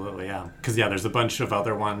 Absolutely, yeah. Because, there's a bunch of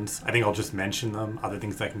other ones. I think I'll just mention them, other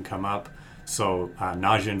things that can come up. So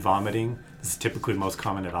nausea and vomiting. This is typically most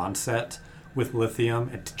common at onset with lithium.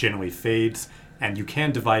 It generally fades. And you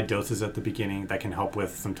can divide doses at the beginning. That can help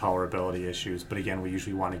with some tolerability issues. But again, we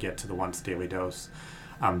usually want to get to the once daily dose.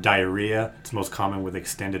 Diarrhea. It's most common with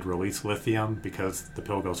extended release lithium because the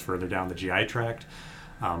pill goes further down the GI tract.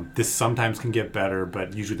 This sometimes can get better,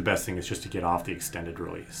 but usually the best thing is just to get off the extended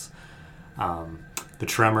release. The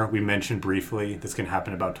tremor, we mentioned briefly, this can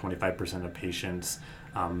happen about 25% of patients.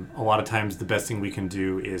 A lot of times the best thing we can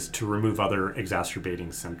do is to remove other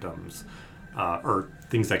exacerbating symptoms or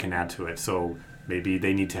things that can add to it. So maybe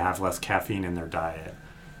they need to have less caffeine in their diet.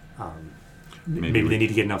 Maybe they need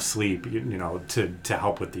to get enough sleep, to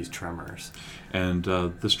help with these tremors. And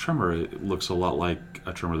this tremor, it looks a lot like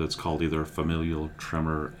a tremor that's called either a familial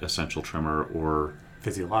tremor, essential tremor, or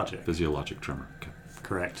physiologic tremor. Okay.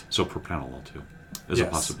 Correct. So propranolol too is a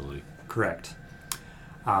possibility. Correct.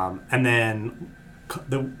 And then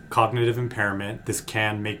the cognitive impairment. This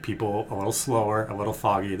can make people a little slower, a little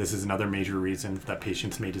foggy. This is another major reason that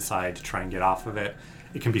patients may decide to try and get off of it.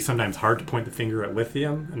 It can be sometimes hard to point the finger at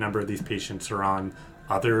lithium. A number of these patients are on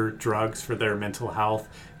other drugs for their mental health,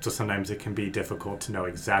 so sometimes it can be difficult to know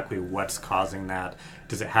exactly what's causing that.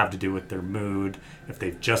 Does it have to do with their mood? If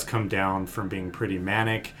they've just come down from being pretty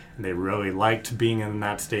manic and they really liked being in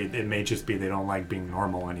that state, it may just be they don't like being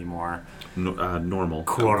normal anymore. Normal.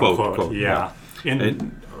 Quote, unquote. Yeah.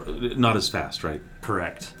 And not as fast, right?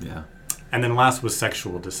 Correct. Yeah. And then last was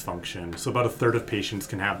sexual dysfunction. So about a third of patients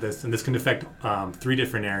can have this, and this can affect 3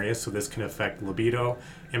 different areas. So this can affect libido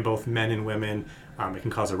in both men and women. It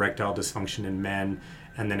can cause erectile dysfunction in men,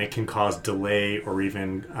 and then it can cause delay or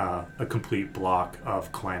even a complete block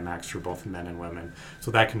of climax for both men and women.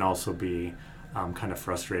 So that can also be kind of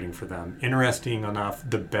frustrating for them. Interesting enough,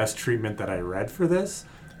 the best treatment that I read for this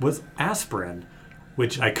was aspirin,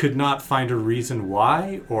 which I could not find a reason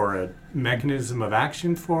why or a mechanism of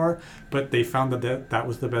action for, but they found that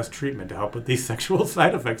was the best treatment to help with these sexual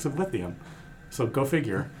side effects of lithium. So go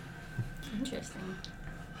figure. Interesting.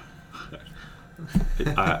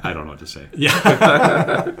 I don't know what to say. Yeah.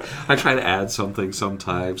 I try to add something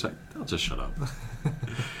sometimes. I'll just shut up.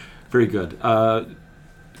 Very good. I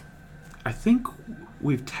think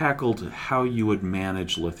we've tackled how you would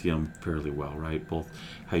manage lithium fairly well, right? Both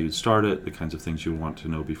how you'd start it, the kinds of things you would want to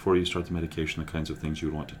know before you start the medication, the kinds of things you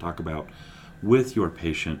would want to talk about with your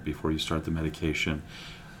patient before you start the medication,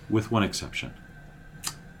 with one exception.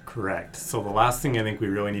 Correct. So the last thing I think we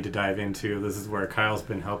really need to dive into, this is where Kyle's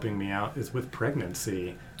been helping me out, is with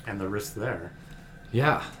pregnancy and the risk there.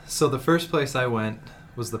 Yeah. So the first place I went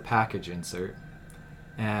was the package insert.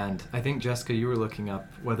 And I think, Jessica, you were looking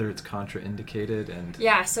up whether it's contraindicated and...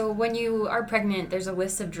 Yeah, so when you are pregnant, there's a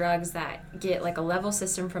list of drugs that get like a level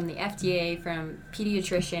system from the FDA, from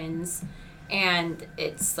pediatricians, and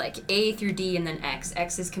it's like A through D and then X.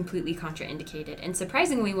 X is completely contraindicated. And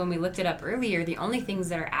surprisingly, when we looked it up earlier, the only things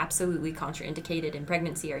that are absolutely contraindicated in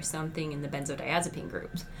pregnancy are something in the benzodiazepine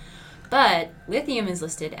groups. But lithium is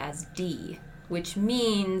listed as D, which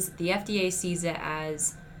means the FDA sees it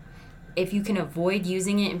as, if you can avoid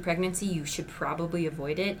using it in pregnancy, you should probably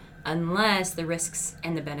avoid it, unless the risks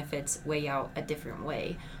and the benefits weigh out a different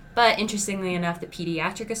way. But interestingly enough, the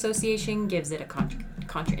Pediatric Association gives it a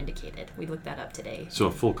contraindicated. We looked that up today. So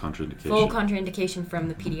a full contraindication. Full contraindication from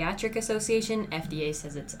the Pediatric Association. FDA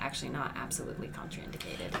says it's actually not absolutely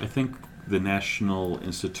contraindicated. I think the National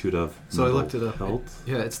Institute of So I Mental looked it up. Health.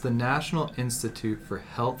 Yeah, it's the National Institute for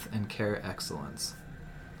Health and Care Excellence.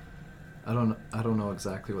 I don't know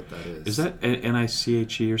exactly what that is. Is that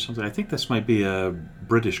NICHE or something? I think this might be a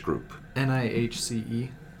British group. NIHCE?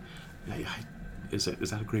 Is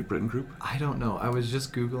that a Great Britain group? I don't know. I was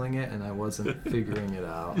just Googling it and I wasn't figuring it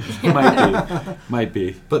out. Might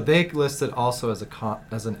be. But they list it also as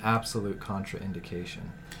an absolute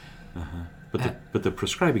contraindication. Uh-huh. But the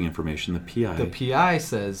prescribing information, the PI. The PI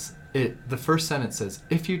says the first sentence says,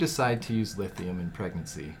 if you decide to use lithium in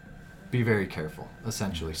pregnancy, be very careful,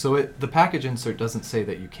 essentially. So the package insert doesn't say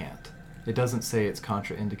that you can't. It doesn't say it's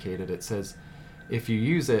contraindicated. It says, if you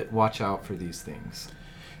use it, watch out for these things.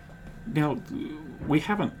 Now, we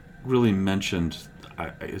haven't really mentioned,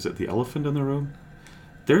 is it the elephant in the room?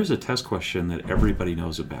 There's a test question that everybody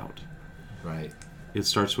knows about. Right. It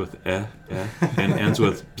starts with and ends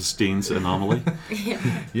with Steen's anomaly.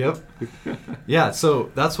 Yep. Yeah,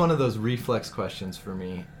 so that's one of those reflex questions for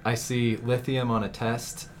me. I see lithium on a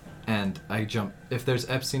test, and I jump. If there's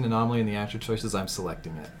Epstein anomaly in the answer choices, I'm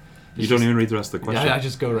selecting it. You don't even read the rest of the question? Yeah, I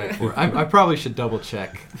just go right for it. I probably should double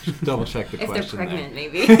check the question. If they're pregnant, there.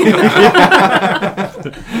 maybe.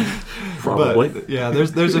 Probably. But, yeah,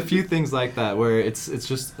 there's a few things like that where it's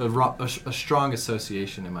just a strong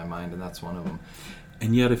association in my mind, and that's one of them.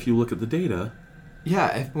 And yet, if you look at the data...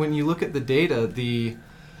 Yeah, when you look at the data, the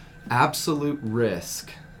absolute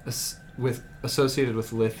risk associated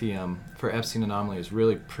with lithium for Epstein anomaly is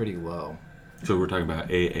really pretty low. So we're talking about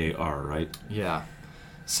AAR, right? Yeah.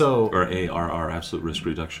 So or ARR, absolute risk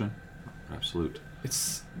reduction? Absolute.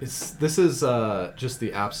 This is just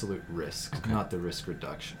the absolute risk, okay, not the risk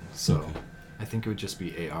reduction. So okay. I think it would just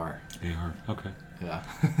be AR. AR, okay. Yeah.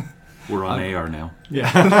 We're on AR now.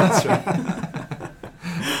 Yeah, that's right.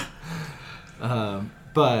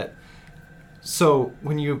 But so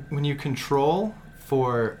when you control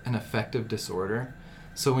for an affective disorder,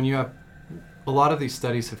 so when you have a lot of these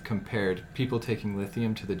studies have compared people taking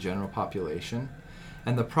lithium to the general population,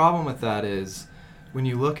 and the problem with that is when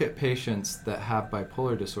you look at patients that have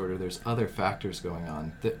bipolar disorder, there's other factors going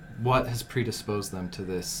on that what has predisposed them to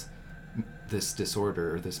this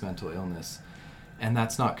disorder or this mental illness, and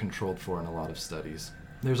that's not controlled for in a lot of studies.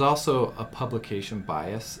 There's also a publication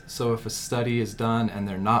bias. So if a study is done and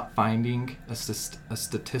they're not finding a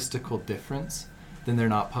statistical difference, then they're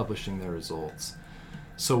not publishing their results.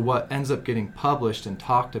 So what ends up getting published and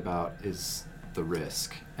talked about is the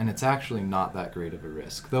risk, and it's actually not that great of a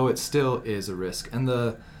risk, though it still is a risk. And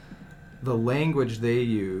the language they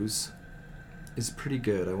use is pretty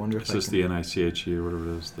good. I wonder if is this the NICHE or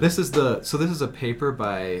whatever it is? This is a paper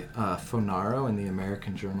by Fonaro in the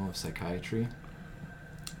American Journal of Psychiatry.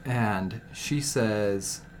 And she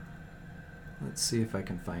says, let's see if I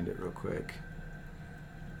can find it real quick.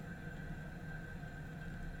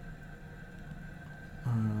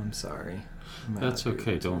 I'm sorry. That's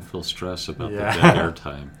okay. Don't feel stressed about the Yeah. dead air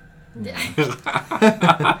time.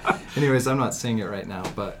 Anyways, I'm not saying it right now,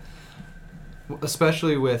 but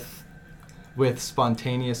especially with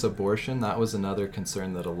spontaneous abortion, that was another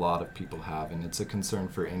concern that a lot of people have, and it's a concern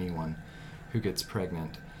for anyone who gets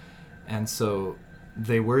pregnant. And so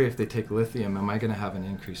they worry if they take lithium, am I going to have an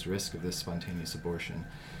increased risk of this spontaneous abortion?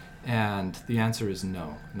 And the answer is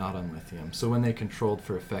no, not on lithium. So when they controlled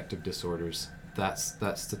for affective disorders, that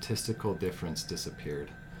statistical difference disappeared.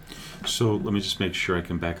 So let me just make sure I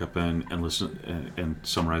can back up and listen and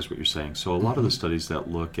summarize what you're saying. So a lot of the studies that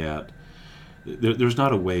look at, there's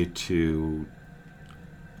not a way to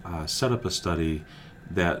set up a study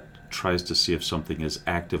that tries to see if something is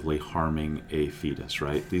actively harming a fetus,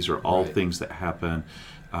 right? These are all Right. things that happen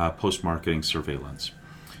post-marketing surveillance.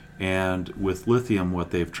 And with lithium,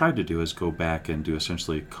 what they've tried to do is go back and do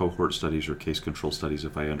essentially cohort studies or case control studies,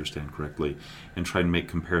 if I understand correctly, and try and make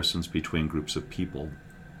comparisons between groups of people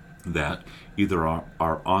that either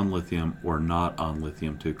are on lithium or not on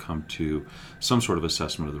lithium to come to some sort of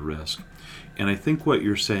assessment of the risk. And I think what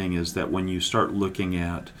you're saying is that when you start looking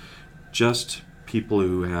at just people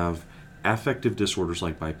who have affective disorders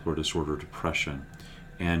like bipolar disorder, depression,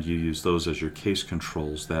 and you use those as your case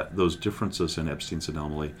controls, that those differences in Epstein's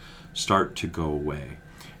anomaly start to go away.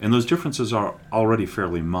 And those differences are already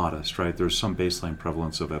fairly modest, right? There's some baseline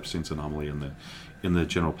prevalence of Epstein's anomaly in the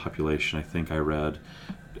general population. I think I read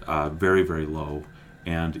very, very low.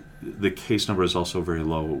 And the case number is also very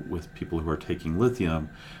low with people who are taking lithium,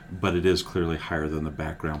 but it is clearly higher than the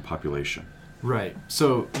background population. Right.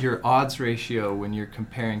 So your odds ratio when you're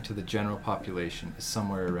comparing to the general population is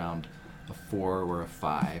somewhere around a 4 or a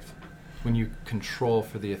 5. When you control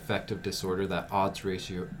for the affective disorder, that odds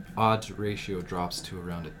ratio drops to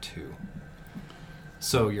around a 2.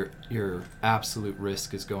 So your absolute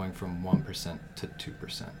risk is going from 1% to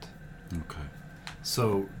 2%. Okay.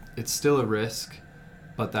 So it's still a risk,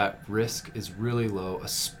 but that risk is really low,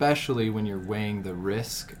 especially when you're weighing the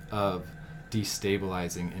risk of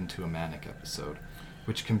destabilizing into a manic episode,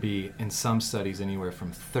 which can be, in some studies, anywhere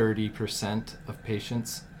from 30% of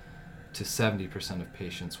patients to 70% of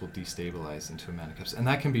patients will destabilize into a manic episode. And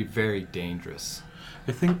that can be very dangerous.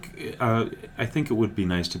 I think it would be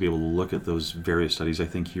nice to be able to look at those various studies. I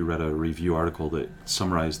think you read a review article that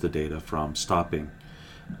summarized the data from stopping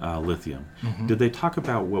lithium. Mm-hmm. Did they talk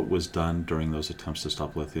about what was done during those attempts to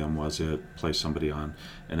stop lithium? Was it place somebody on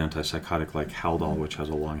an antipsychotic like Haldol, which has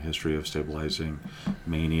a long history of stabilizing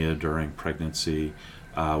mania during pregnancy?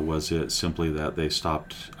 Was it simply that they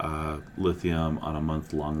stopped lithium on a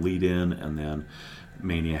month-long lead-in and then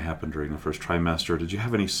mania happened during the first trimester? Did you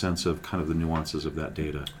have any sense of kind of the nuances of that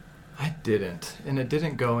data? I didn't, and it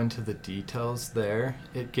didn't go into the details there.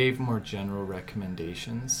 It gave more general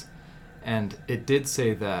recommendations. And it did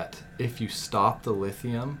say that if you stop the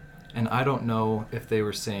lithium, and I don't know if they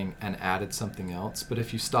were saying and added something else, but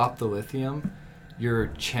if you stop the lithium, your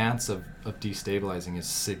chance of destabilizing is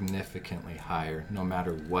significantly higher no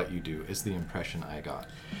matter what you do, is the impression I got.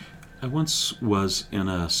 I once was in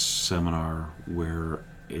a seminar where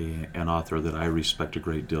an author that I respect a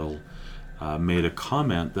great deal made a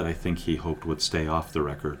comment that I think he hoped would stay off the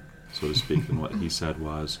record, so to speak. And what he said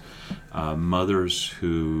was, mothers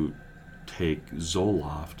who take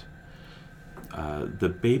Zoloft, the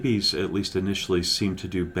babies, at least initially, seem to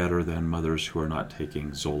do better than mothers who are not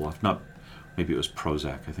taking Zoloft. Maybe it was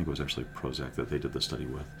Prozac. I think it was actually Prozac that they did the study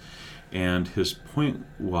with. And his point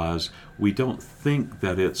was, we don't think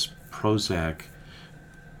that it's Prozac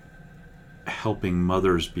helping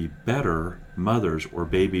mothers be better mothers or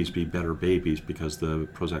babies be better babies because the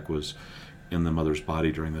Prozac was in the mother's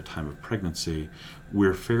body during the time of pregnancy.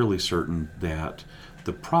 We're fairly certain that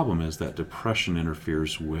the problem is that depression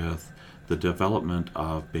interferes with the development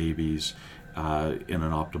of babies in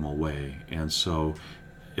an optimal way. And so,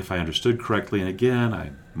 if I understood correctly, and again,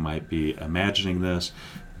 I might be imagining this,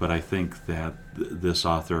 but I think that this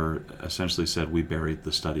author essentially said we buried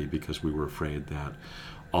the study because we were afraid that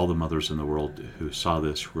all the mothers in the world who saw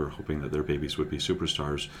this, who were hoping that their babies would be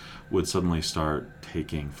superstars, would suddenly start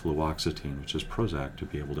taking fluoxetine, which is Prozac, to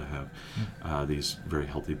be able to have these very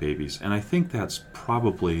healthy babies. And I think that's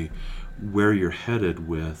probably where you're headed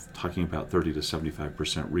with talking about 30 to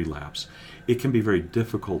 75% relapse. It can be very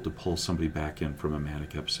difficult to pull somebody back in from a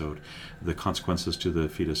manic episode. The consequences to the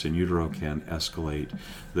fetus in utero can escalate.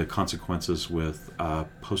 The consequences with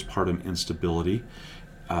postpartum instability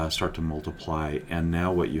start to multiply, and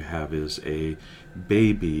now what you have is a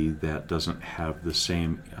baby that doesn't have the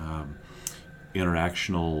same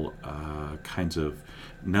interactional kinds of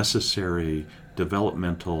necessary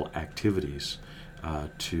developmental activities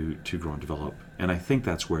to grow and develop. And I think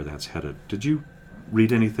that's where that's headed. Did you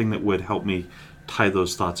read anything that would help me tie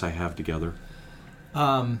those thoughts I have together?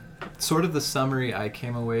 Sort of the summary I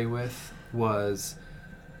came away with was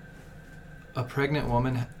a pregnant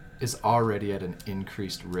woman is already at an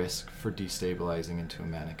increased risk for destabilizing into a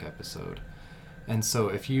manic episode. And so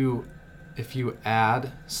if you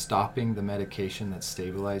add stopping the medication that's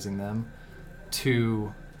stabilizing them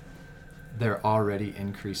to their already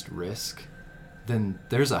increased risk, then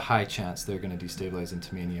there's a high chance they're going to destabilize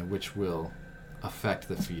into mania, which will affect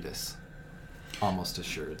the fetus, almost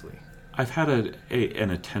assuredly. I've had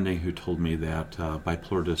an attending who told me that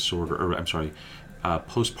bipolar disorder,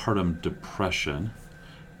 postpartum depression,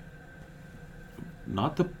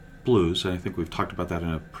 not the blues, and I think we've talked about that in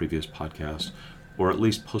a previous podcast, or at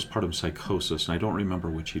least postpartum psychosis, and I don't remember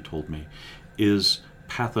which he told me, is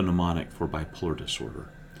pathognomonic for bipolar disorder.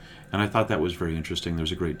 And I thought that was very interesting.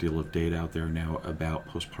 There's a great deal of data out there now about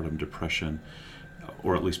postpartum depression,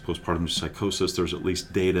 or at least postpartum psychosis. There's at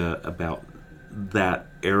least data about that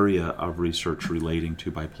area of research relating to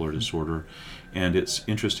bipolar disorder. And it's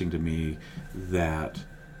interesting to me that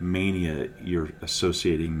mania, you're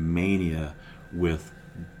associating mania with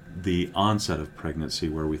the onset of pregnancy,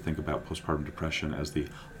 where we think about postpartum depression as the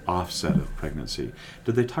offset of pregnancy.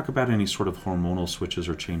 Did they talk about any sort of hormonal switches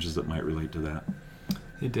or changes that might relate to that?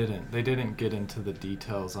 They didn't get into the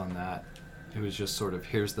details on that. It was just sort of,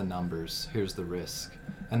 here's the numbers, here's the risk.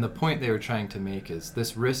 And the point they were trying to make is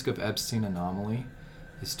this risk of Epstein anomaly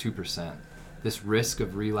is 2%. This risk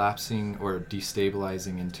of relapsing or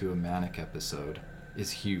destabilizing into a manic episode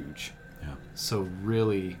is huge. Yeah. So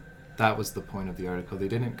really, that was the point of the article. They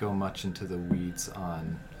didn't go much into the weeds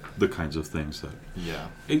on The kinds of things that... Yeah.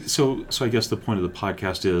 So I guess the point of the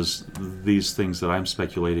podcast is these things that I'm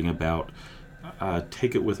speculating about,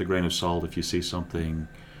 take it with a grain of salt. If you see something,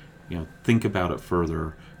 think about it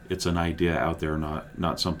further. It's an idea out there,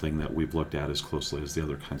 not something that we've looked at as closely as the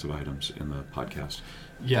other kinds of items in the podcast.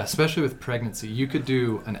 Yeah, especially with pregnancy. You could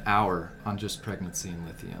do an hour on just pregnancy and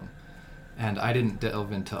lithium. And I didn't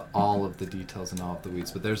delve into all of the details and all of the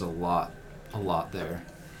weeds, but there's a lot there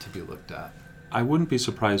to be looked at. I wouldn't be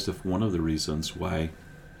surprised if one of the reasons why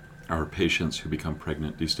our patients who become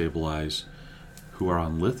pregnant destabilize, who are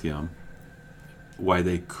on lithium, why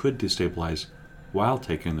they could destabilize while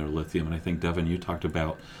taking their lithium. And I think, Devin, you talked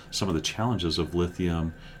about some of the challenges of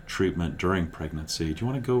lithium treatment during pregnancy. Do you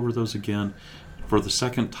want to go over those again for the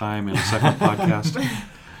second time in a second podcast?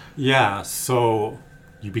 Yeah, so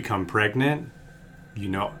you become pregnant.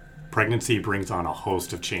 Pregnancy brings on a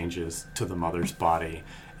host of changes to the mother's body,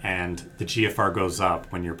 and the GFR goes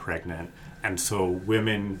up when you're pregnant. And so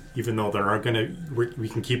women, even though we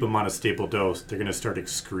can keep them on a stable dose, they're going to start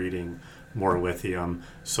excreting more lithium,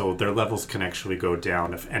 so their levels can actually go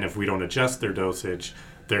down. If we don't adjust their dosage,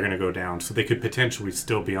 they're going to go down. So they could potentially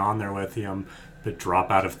still be on their lithium, but drop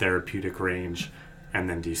out of therapeutic range and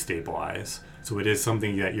then destabilize. So it is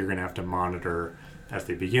something that you're going to have to monitor as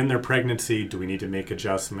they begin their pregnancy. Do we need to make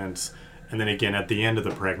adjustments? And then again, at the end of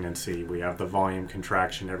the pregnancy, we have the volume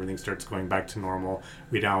contraction. Everything starts going back to normal.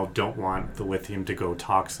 We now don't want the lithium to go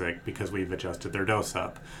toxic because we've adjusted their dose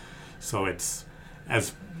up. So it's,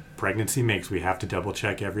 as pregnancy makes, we have to double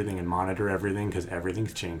check everything and monitor everything because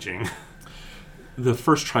everything's changing. The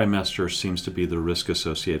first trimester seems to be the risk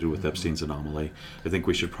associated with Epstein's anomaly. I think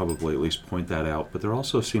we should probably at least point that out. But there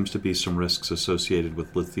also seems to be some risks associated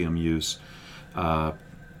with lithium use,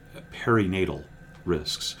 perinatal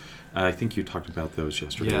risks. I think you talked about those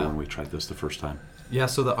yesterday when we tried this the first time. Yeah,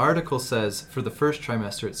 so the article says for the first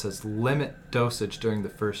trimester, it says limit dosage during the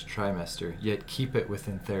first trimester, yet keep it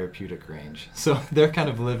within therapeutic range. So they're kind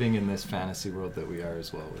of living in this fantasy world that we are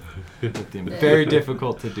as well with lithium. Very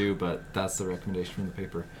difficult to do, but that's the recommendation from the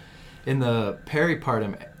paper. In the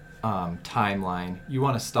peripartum timeline, you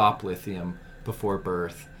want to stop lithium before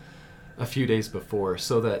birth, a few days before,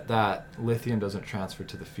 so that lithium doesn't transfer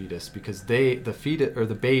to the fetus, because the fetus or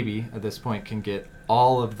the baby at this point can get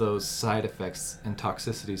all of those side effects and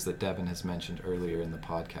toxicities that Devin has mentioned earlier in the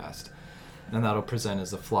podcast, and that'll present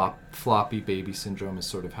as a floppy baby syndrome, is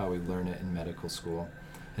sort of how we learn it in medical school.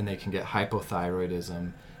 And they can get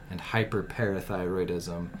hypothyroidism and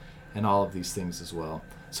hyperparathyroidism and all of these things as well.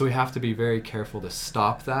 So we have to be very careful to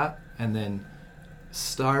stop that and then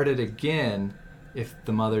start it again if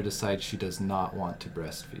the mother decides she does not want to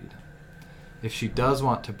breastfeed. If she does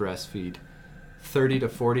want to breastfeed, 30 to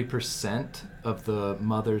 40% of the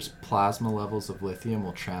mother's plasma levels of lithium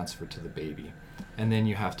will transfer to the baby. And then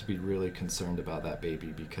you have to be really concerned about that baby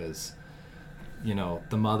because,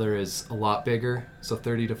 the mother is a lot bigger, so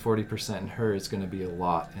 30 to 40% in her is going to be a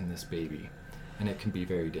lot in this baby. And it can be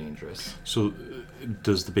very dangerous. So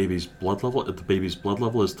does the baby's blood level, if the baby's blood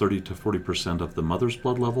level is 30 to 40% of the mother's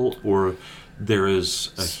blood level, or there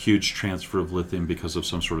is a huge transfer of lithium because of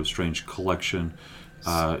some sort of strange collection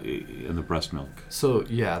in the breast milk? So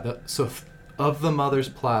yeah, of the mother's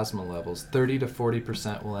plasma levels, 30 to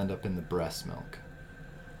 40% will end up in the breast milk.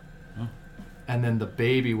 Oh. And then the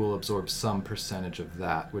baby will absorb some percentage of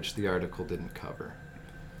that, which the article didn't cover.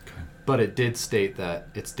 Okay. But it did state that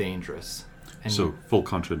it's dangerous. And so full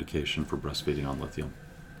contraindication for breastfeeding on lithium.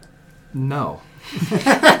 No.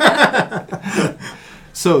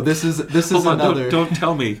 So this is Hold on, another. don't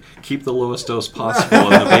tell me keep the lowest dose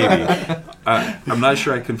possible in the baby. I'm not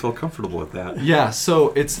sure I can feel comfortable with that. Yeah, so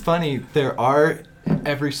it's funny.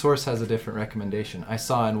 Every source has a different recommendation. I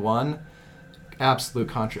saw in one absolute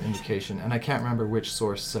contraindication, and I can't remember which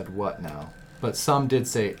source said what now, but some did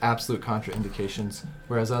say absolute contraindications,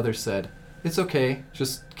 whereas others said it's okay,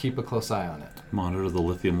 just keep a close eye on it. Monitor the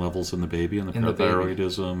lithium levels in the baby and the In the baby.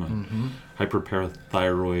 parathyroidism and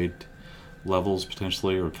hyperparathyroid levels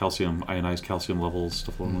potentially, or ionized calcium levels,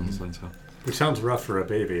 stuff along those lines. Which sounds rough for a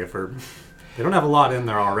baby. They don't have a lot in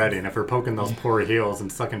there already, and if we're poking those poor heels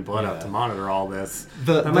and sucking blood out to monitor all this,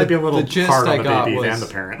 that might be a little hard on the baby and the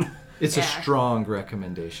parent. It's a strong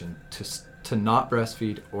recommendation to not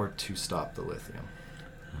breastfeed or to stop the lithium,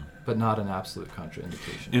 but not an absolute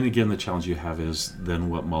contraindication. And again, the challenge you have is then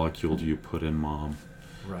what molecule do you put in mom?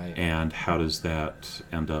 Right. And how does that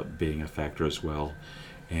end up being a factor as well?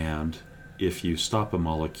 And if you stop a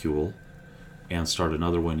molecule and start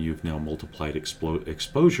another one, you've now multiplied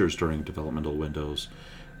exposures during developmental windows.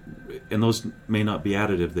 And those may not be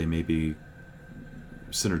additive, they may be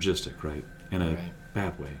synergistic, right? In a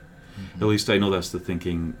bad way. At least I know that's the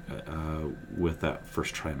thinking with that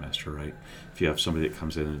first trimester, right? If you have somebody that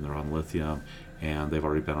comes in and they're on lithium and they've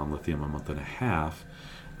already been on lithium a month and a half,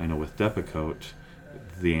 I know with Depakote,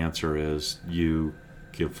 the answer is you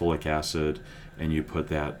give folic acid and you put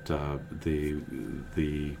that, I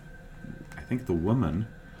think the woman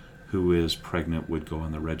who is pregnant would go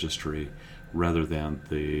on the registry rather than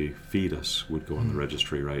the fetus would go on the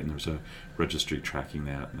registry, right? And there's a registry tracking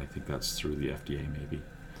that, and I think that's through the FDA maybe.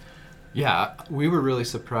 Yeah, we were really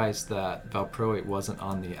surprised that valproate wasn't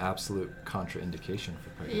on the absolute contraindication for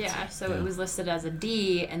pregnancy. Yeah, so it was listed as a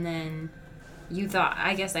D, and then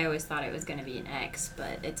I guess I always thought it was going to be an X,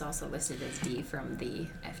 but it's also listed as D from the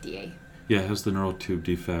FDA. Yeah, it has the neural tube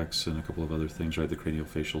defects and a couple of other things, right? The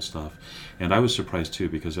craniofacial stuff. And I was surprised too,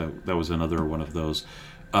 because that was another one of those,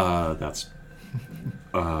 that's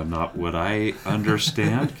not what I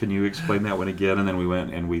understand. Can you explain that one again? And then we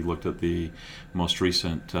went and we looked at the most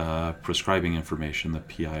recent prescribing information, the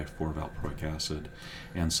PI for valproic acid,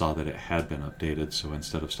 and saw that it had been updated. So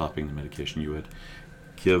instead of stopping the medication, you would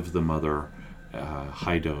give the mother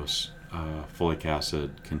high dose folic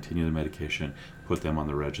acid, continue the medication, put them on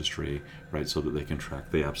the registry, right, so that they can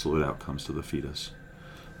track the absolute outcomes to the fetus.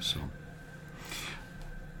 So,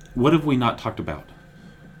 what have we not talked about?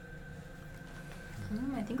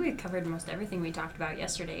 I think we've covered most everything we talked about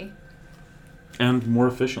yesterday. And more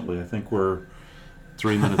efficiently. I think we're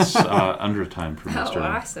 3 minutes under time from yesterday.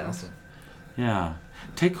 Awesome. Yeah.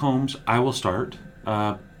 Take homes, I will start,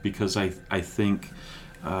 because I think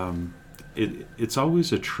it's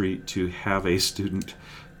always a treat to have a student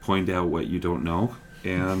point out what you don't know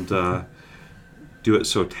and do it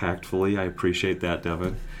so tactfully. I appreciate that,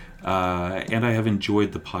 Devin. And I have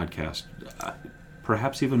enjoyed the podcast,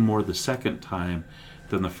 perhaps even more the second time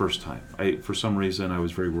than the first time. For some reason, I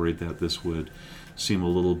was very worried that this would seem a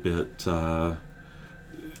little bit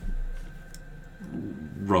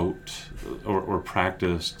rote or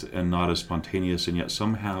practiced and not as spontaneous, and yet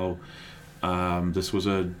somehow this was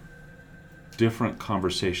a different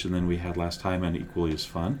conversation than we had last time and equally as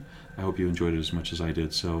fun. I hope you enjoyed it as much as I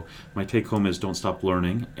did. So my take home is don't stop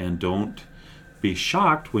learning, and don't be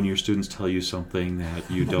shocked when your students tell you something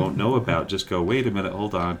that you don't know about. Just go, wait a minute,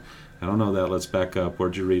 hold on. I don't know that. Let's back up.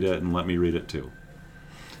 Where'd you read it? And let me read it too.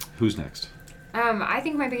 Who's next? I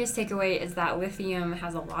think my biggest takeaway is that lithium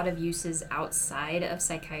has a lot of uses outside of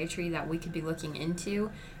psychiatry that we could be looking into.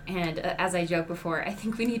 And as I joked before, I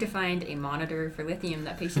think we need to find a monitor for lithium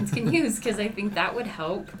that patients can use, because I think that would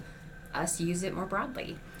help us use it more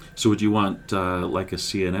broadly. So would you want like a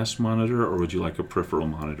CNS monitor, or would you like a peripheral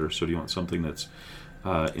monitor? So do you want something that's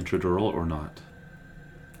intradural or not?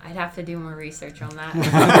 I'd have to do more research on that.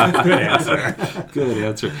 Good answer. Good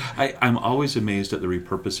answer. I'm always amazed at the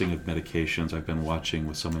repurposing of medications. I've been watching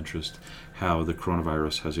with some interest how the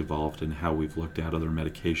coronavirus has evolved and how we've looked at other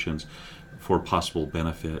medications for possible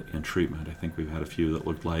benefit in treatment. I think we've had a few that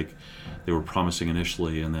looked like they were promising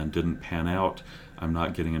initially and then didn't pan out. I'm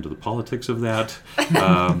not getting into the politics of that.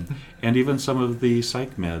 And even some of the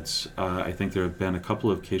psych meds. I think there have been a couple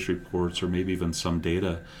of case reports or maybe even some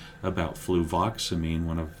data about fluvoxamine,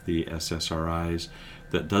 one of the SSRIs,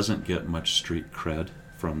 that doesn't get much street cred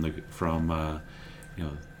from the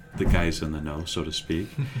guys in the know, so to speak.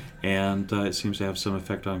 And it seems to have some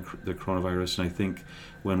effect on the coronavirus. And I think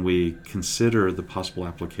when we consider the possible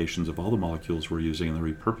applications of all the molecules we're using and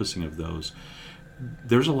the repurposing of those,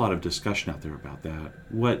 there's a lot of discussion out there about that.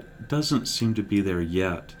 What doesn't seem to be there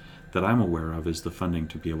yet that I'm aware of is the funding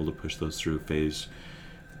to be able to push those through phase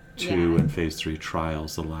 2 Yeah. and phase 3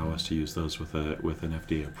 trials that allow us to use those with an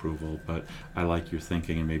FDA approval. But I like your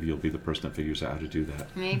thinking, and maybe you'll be the person that figures out how to do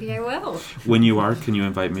that. Maybe I will. When you are, can you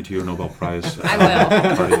invite me to your Nobel Prize? I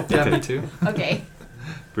will. Party? Yeah, Okay. me too. Okay.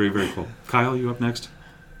 Very, very cool. Kyle, you up next?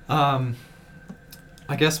 I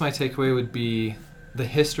guess my takeaway would be the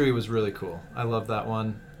history was really cool. I love that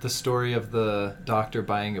one. The story of the doctor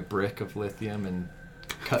buying a brick of lithium and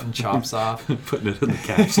cutting chops off. Putting it in the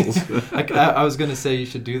capsules. I was going to say you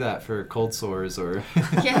should do that for cold sores, or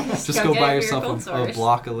Yeah, just go get buy it for your cold yourself a sores.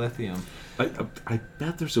 block of lithium. I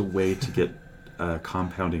bet there's a way to get a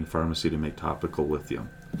compounding pharmacy to make topical lithium.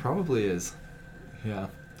 Probably is. Yeah.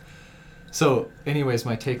 So, anyways,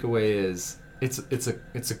 my takeaway is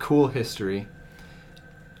it's a cool history.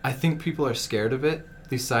 I think people are scared of it.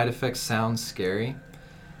 These side effects sound scary,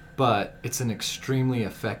 but it's an extremely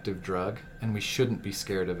effective drug, and we shouldn't be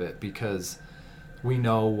scared of it because we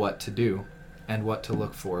know what to do and what to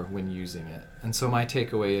look for when using it. And so my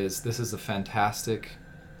takeaway is this is a fantastic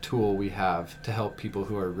tool we have to help people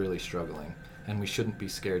who are really struggling, and we shouldn't be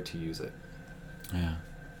scared to use it. Yeah.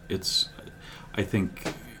 I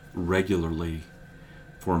think regularly,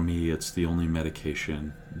 for me, it's the only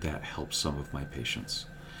medication that helps some of my patients.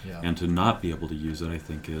 Yeah. And to not be able to use it, I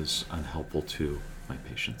think, is unhelpful to my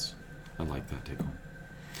patients. I like that take home.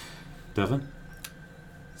 Devin?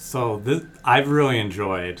 So I've really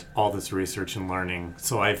enjoyed all this research and learning.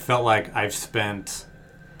 So I felt like I've spent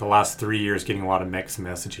the last 3 years getting a lot of mixed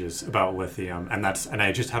messages about lithium, and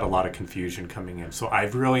I just had a lot of confusion coming in. So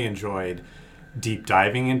I've really enjoyed deep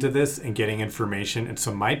diving into this and getting information. And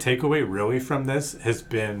so my takeaway really from this has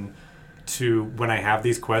been to, when I have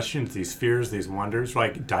these questions, these fears, these wonders,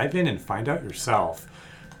 like, dive in and find out yourself.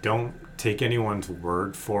 Don't take anyone's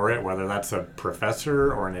word for it, whether that's a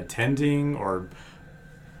professor or an attending or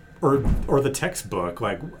the textbook.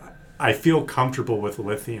 Like, I feel comfortable with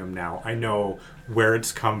lithium now. I know where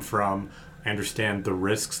it's come from. I understand the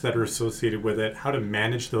risks that are associated with it, how to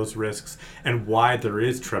manage those risks, and why there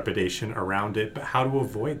is trepidation around it, but how to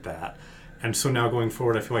avoid that. And so now going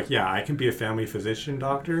forward, I feel like, yeah, I can be a family physician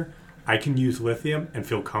doctor. I can use lithium and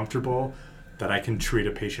feel comfortable that I can treat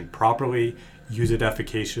a patient properly, use it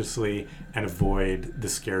efficaciously, and avoid the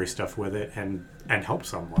scary stuff with it and help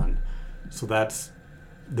someone. So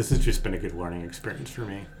this has just been a good learning experience for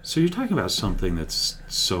me. So you're talking about something that's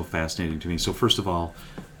so fascinating to me. So first of all,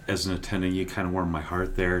 as an attending, you kind of warmed my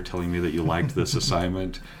heart there, telling me that you liked this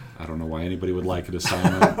assignment. I don't know why anybody would like an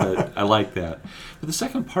assignment, but I like that. But the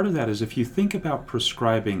second part of that is, if you think about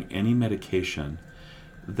prescribing any medication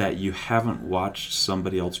that you haven't watched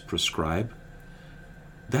somebody else prescribe,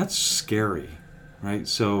 that's scary, right?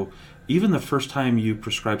 So even the first time you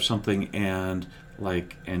prescribe something and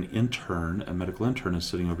like a medical intern is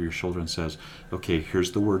sitting over your shoulder and says, okay,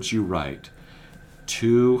 here's the words you write.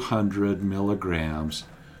 200 milligrams,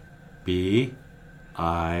 B-I-D,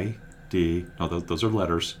 no, those are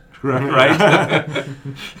letters, right?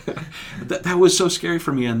 that was so scary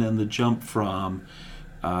for me. And then the jump from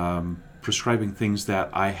prescribing things that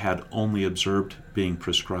I had only observed being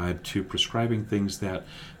prescribed to prescribing things that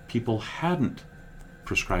people hadn't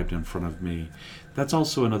prescribed in front of me, that's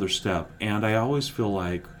also another step. And I always feel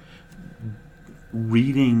like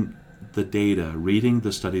reading the data, reading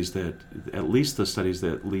the studies that, at least the studies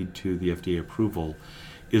that lead to the FDA approval,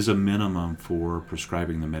 is a minimum for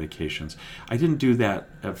prescribing the medications. I didn't do that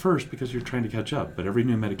at first because you're trying to catch up, but every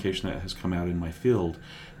new medication that has come out in my field,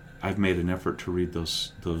 I've made an effort to read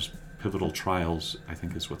those pivotal trials, I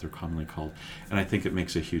think is what they're commonly called, and I think it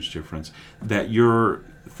makes a huge difference that you're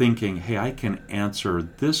thinking, hey, I can answer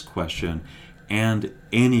this question and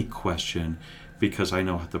any question because I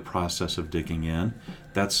know the process of digging in.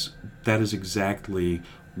 That is exactly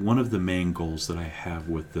one of the main goals that I have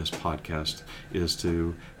with this podcast, is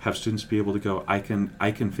to have students be able to go, I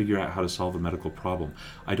can figure out how to solve a medical problem.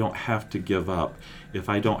 I don't have to give up. If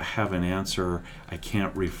I don't have an answer, I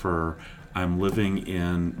can't refer. I'm living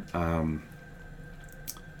in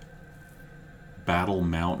Battle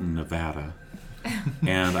Mountain, Nevada,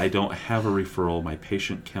 and I don't have a referral. My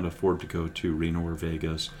patient can't afford to go to Reno or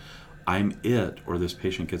Vegas. I'm it, or this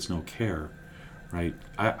patient gets no care, right?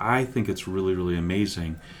 I think it's really, really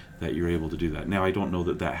amazing that you're able to do that. Now, I don't know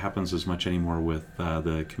that happens as much anymore with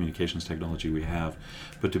the communications technology we have,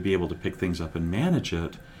 but to be able to pick things up and manage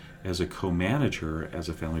it as a co-manager, as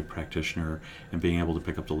a family practitioner, and being able to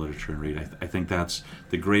pick up the literature and read. I think that's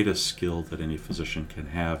the greatest skill that any physician can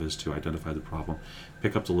have, is to identify the problem,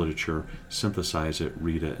 pick up the literature, synthesize it,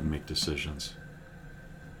 read it, and make decisions.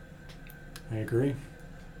 I agree.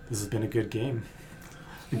 This has been a good game,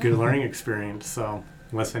 a good learning experience. So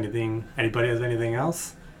unless anybody has anything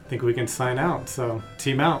else, I think we can sign out. So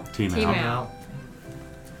team out. Team Team out. out.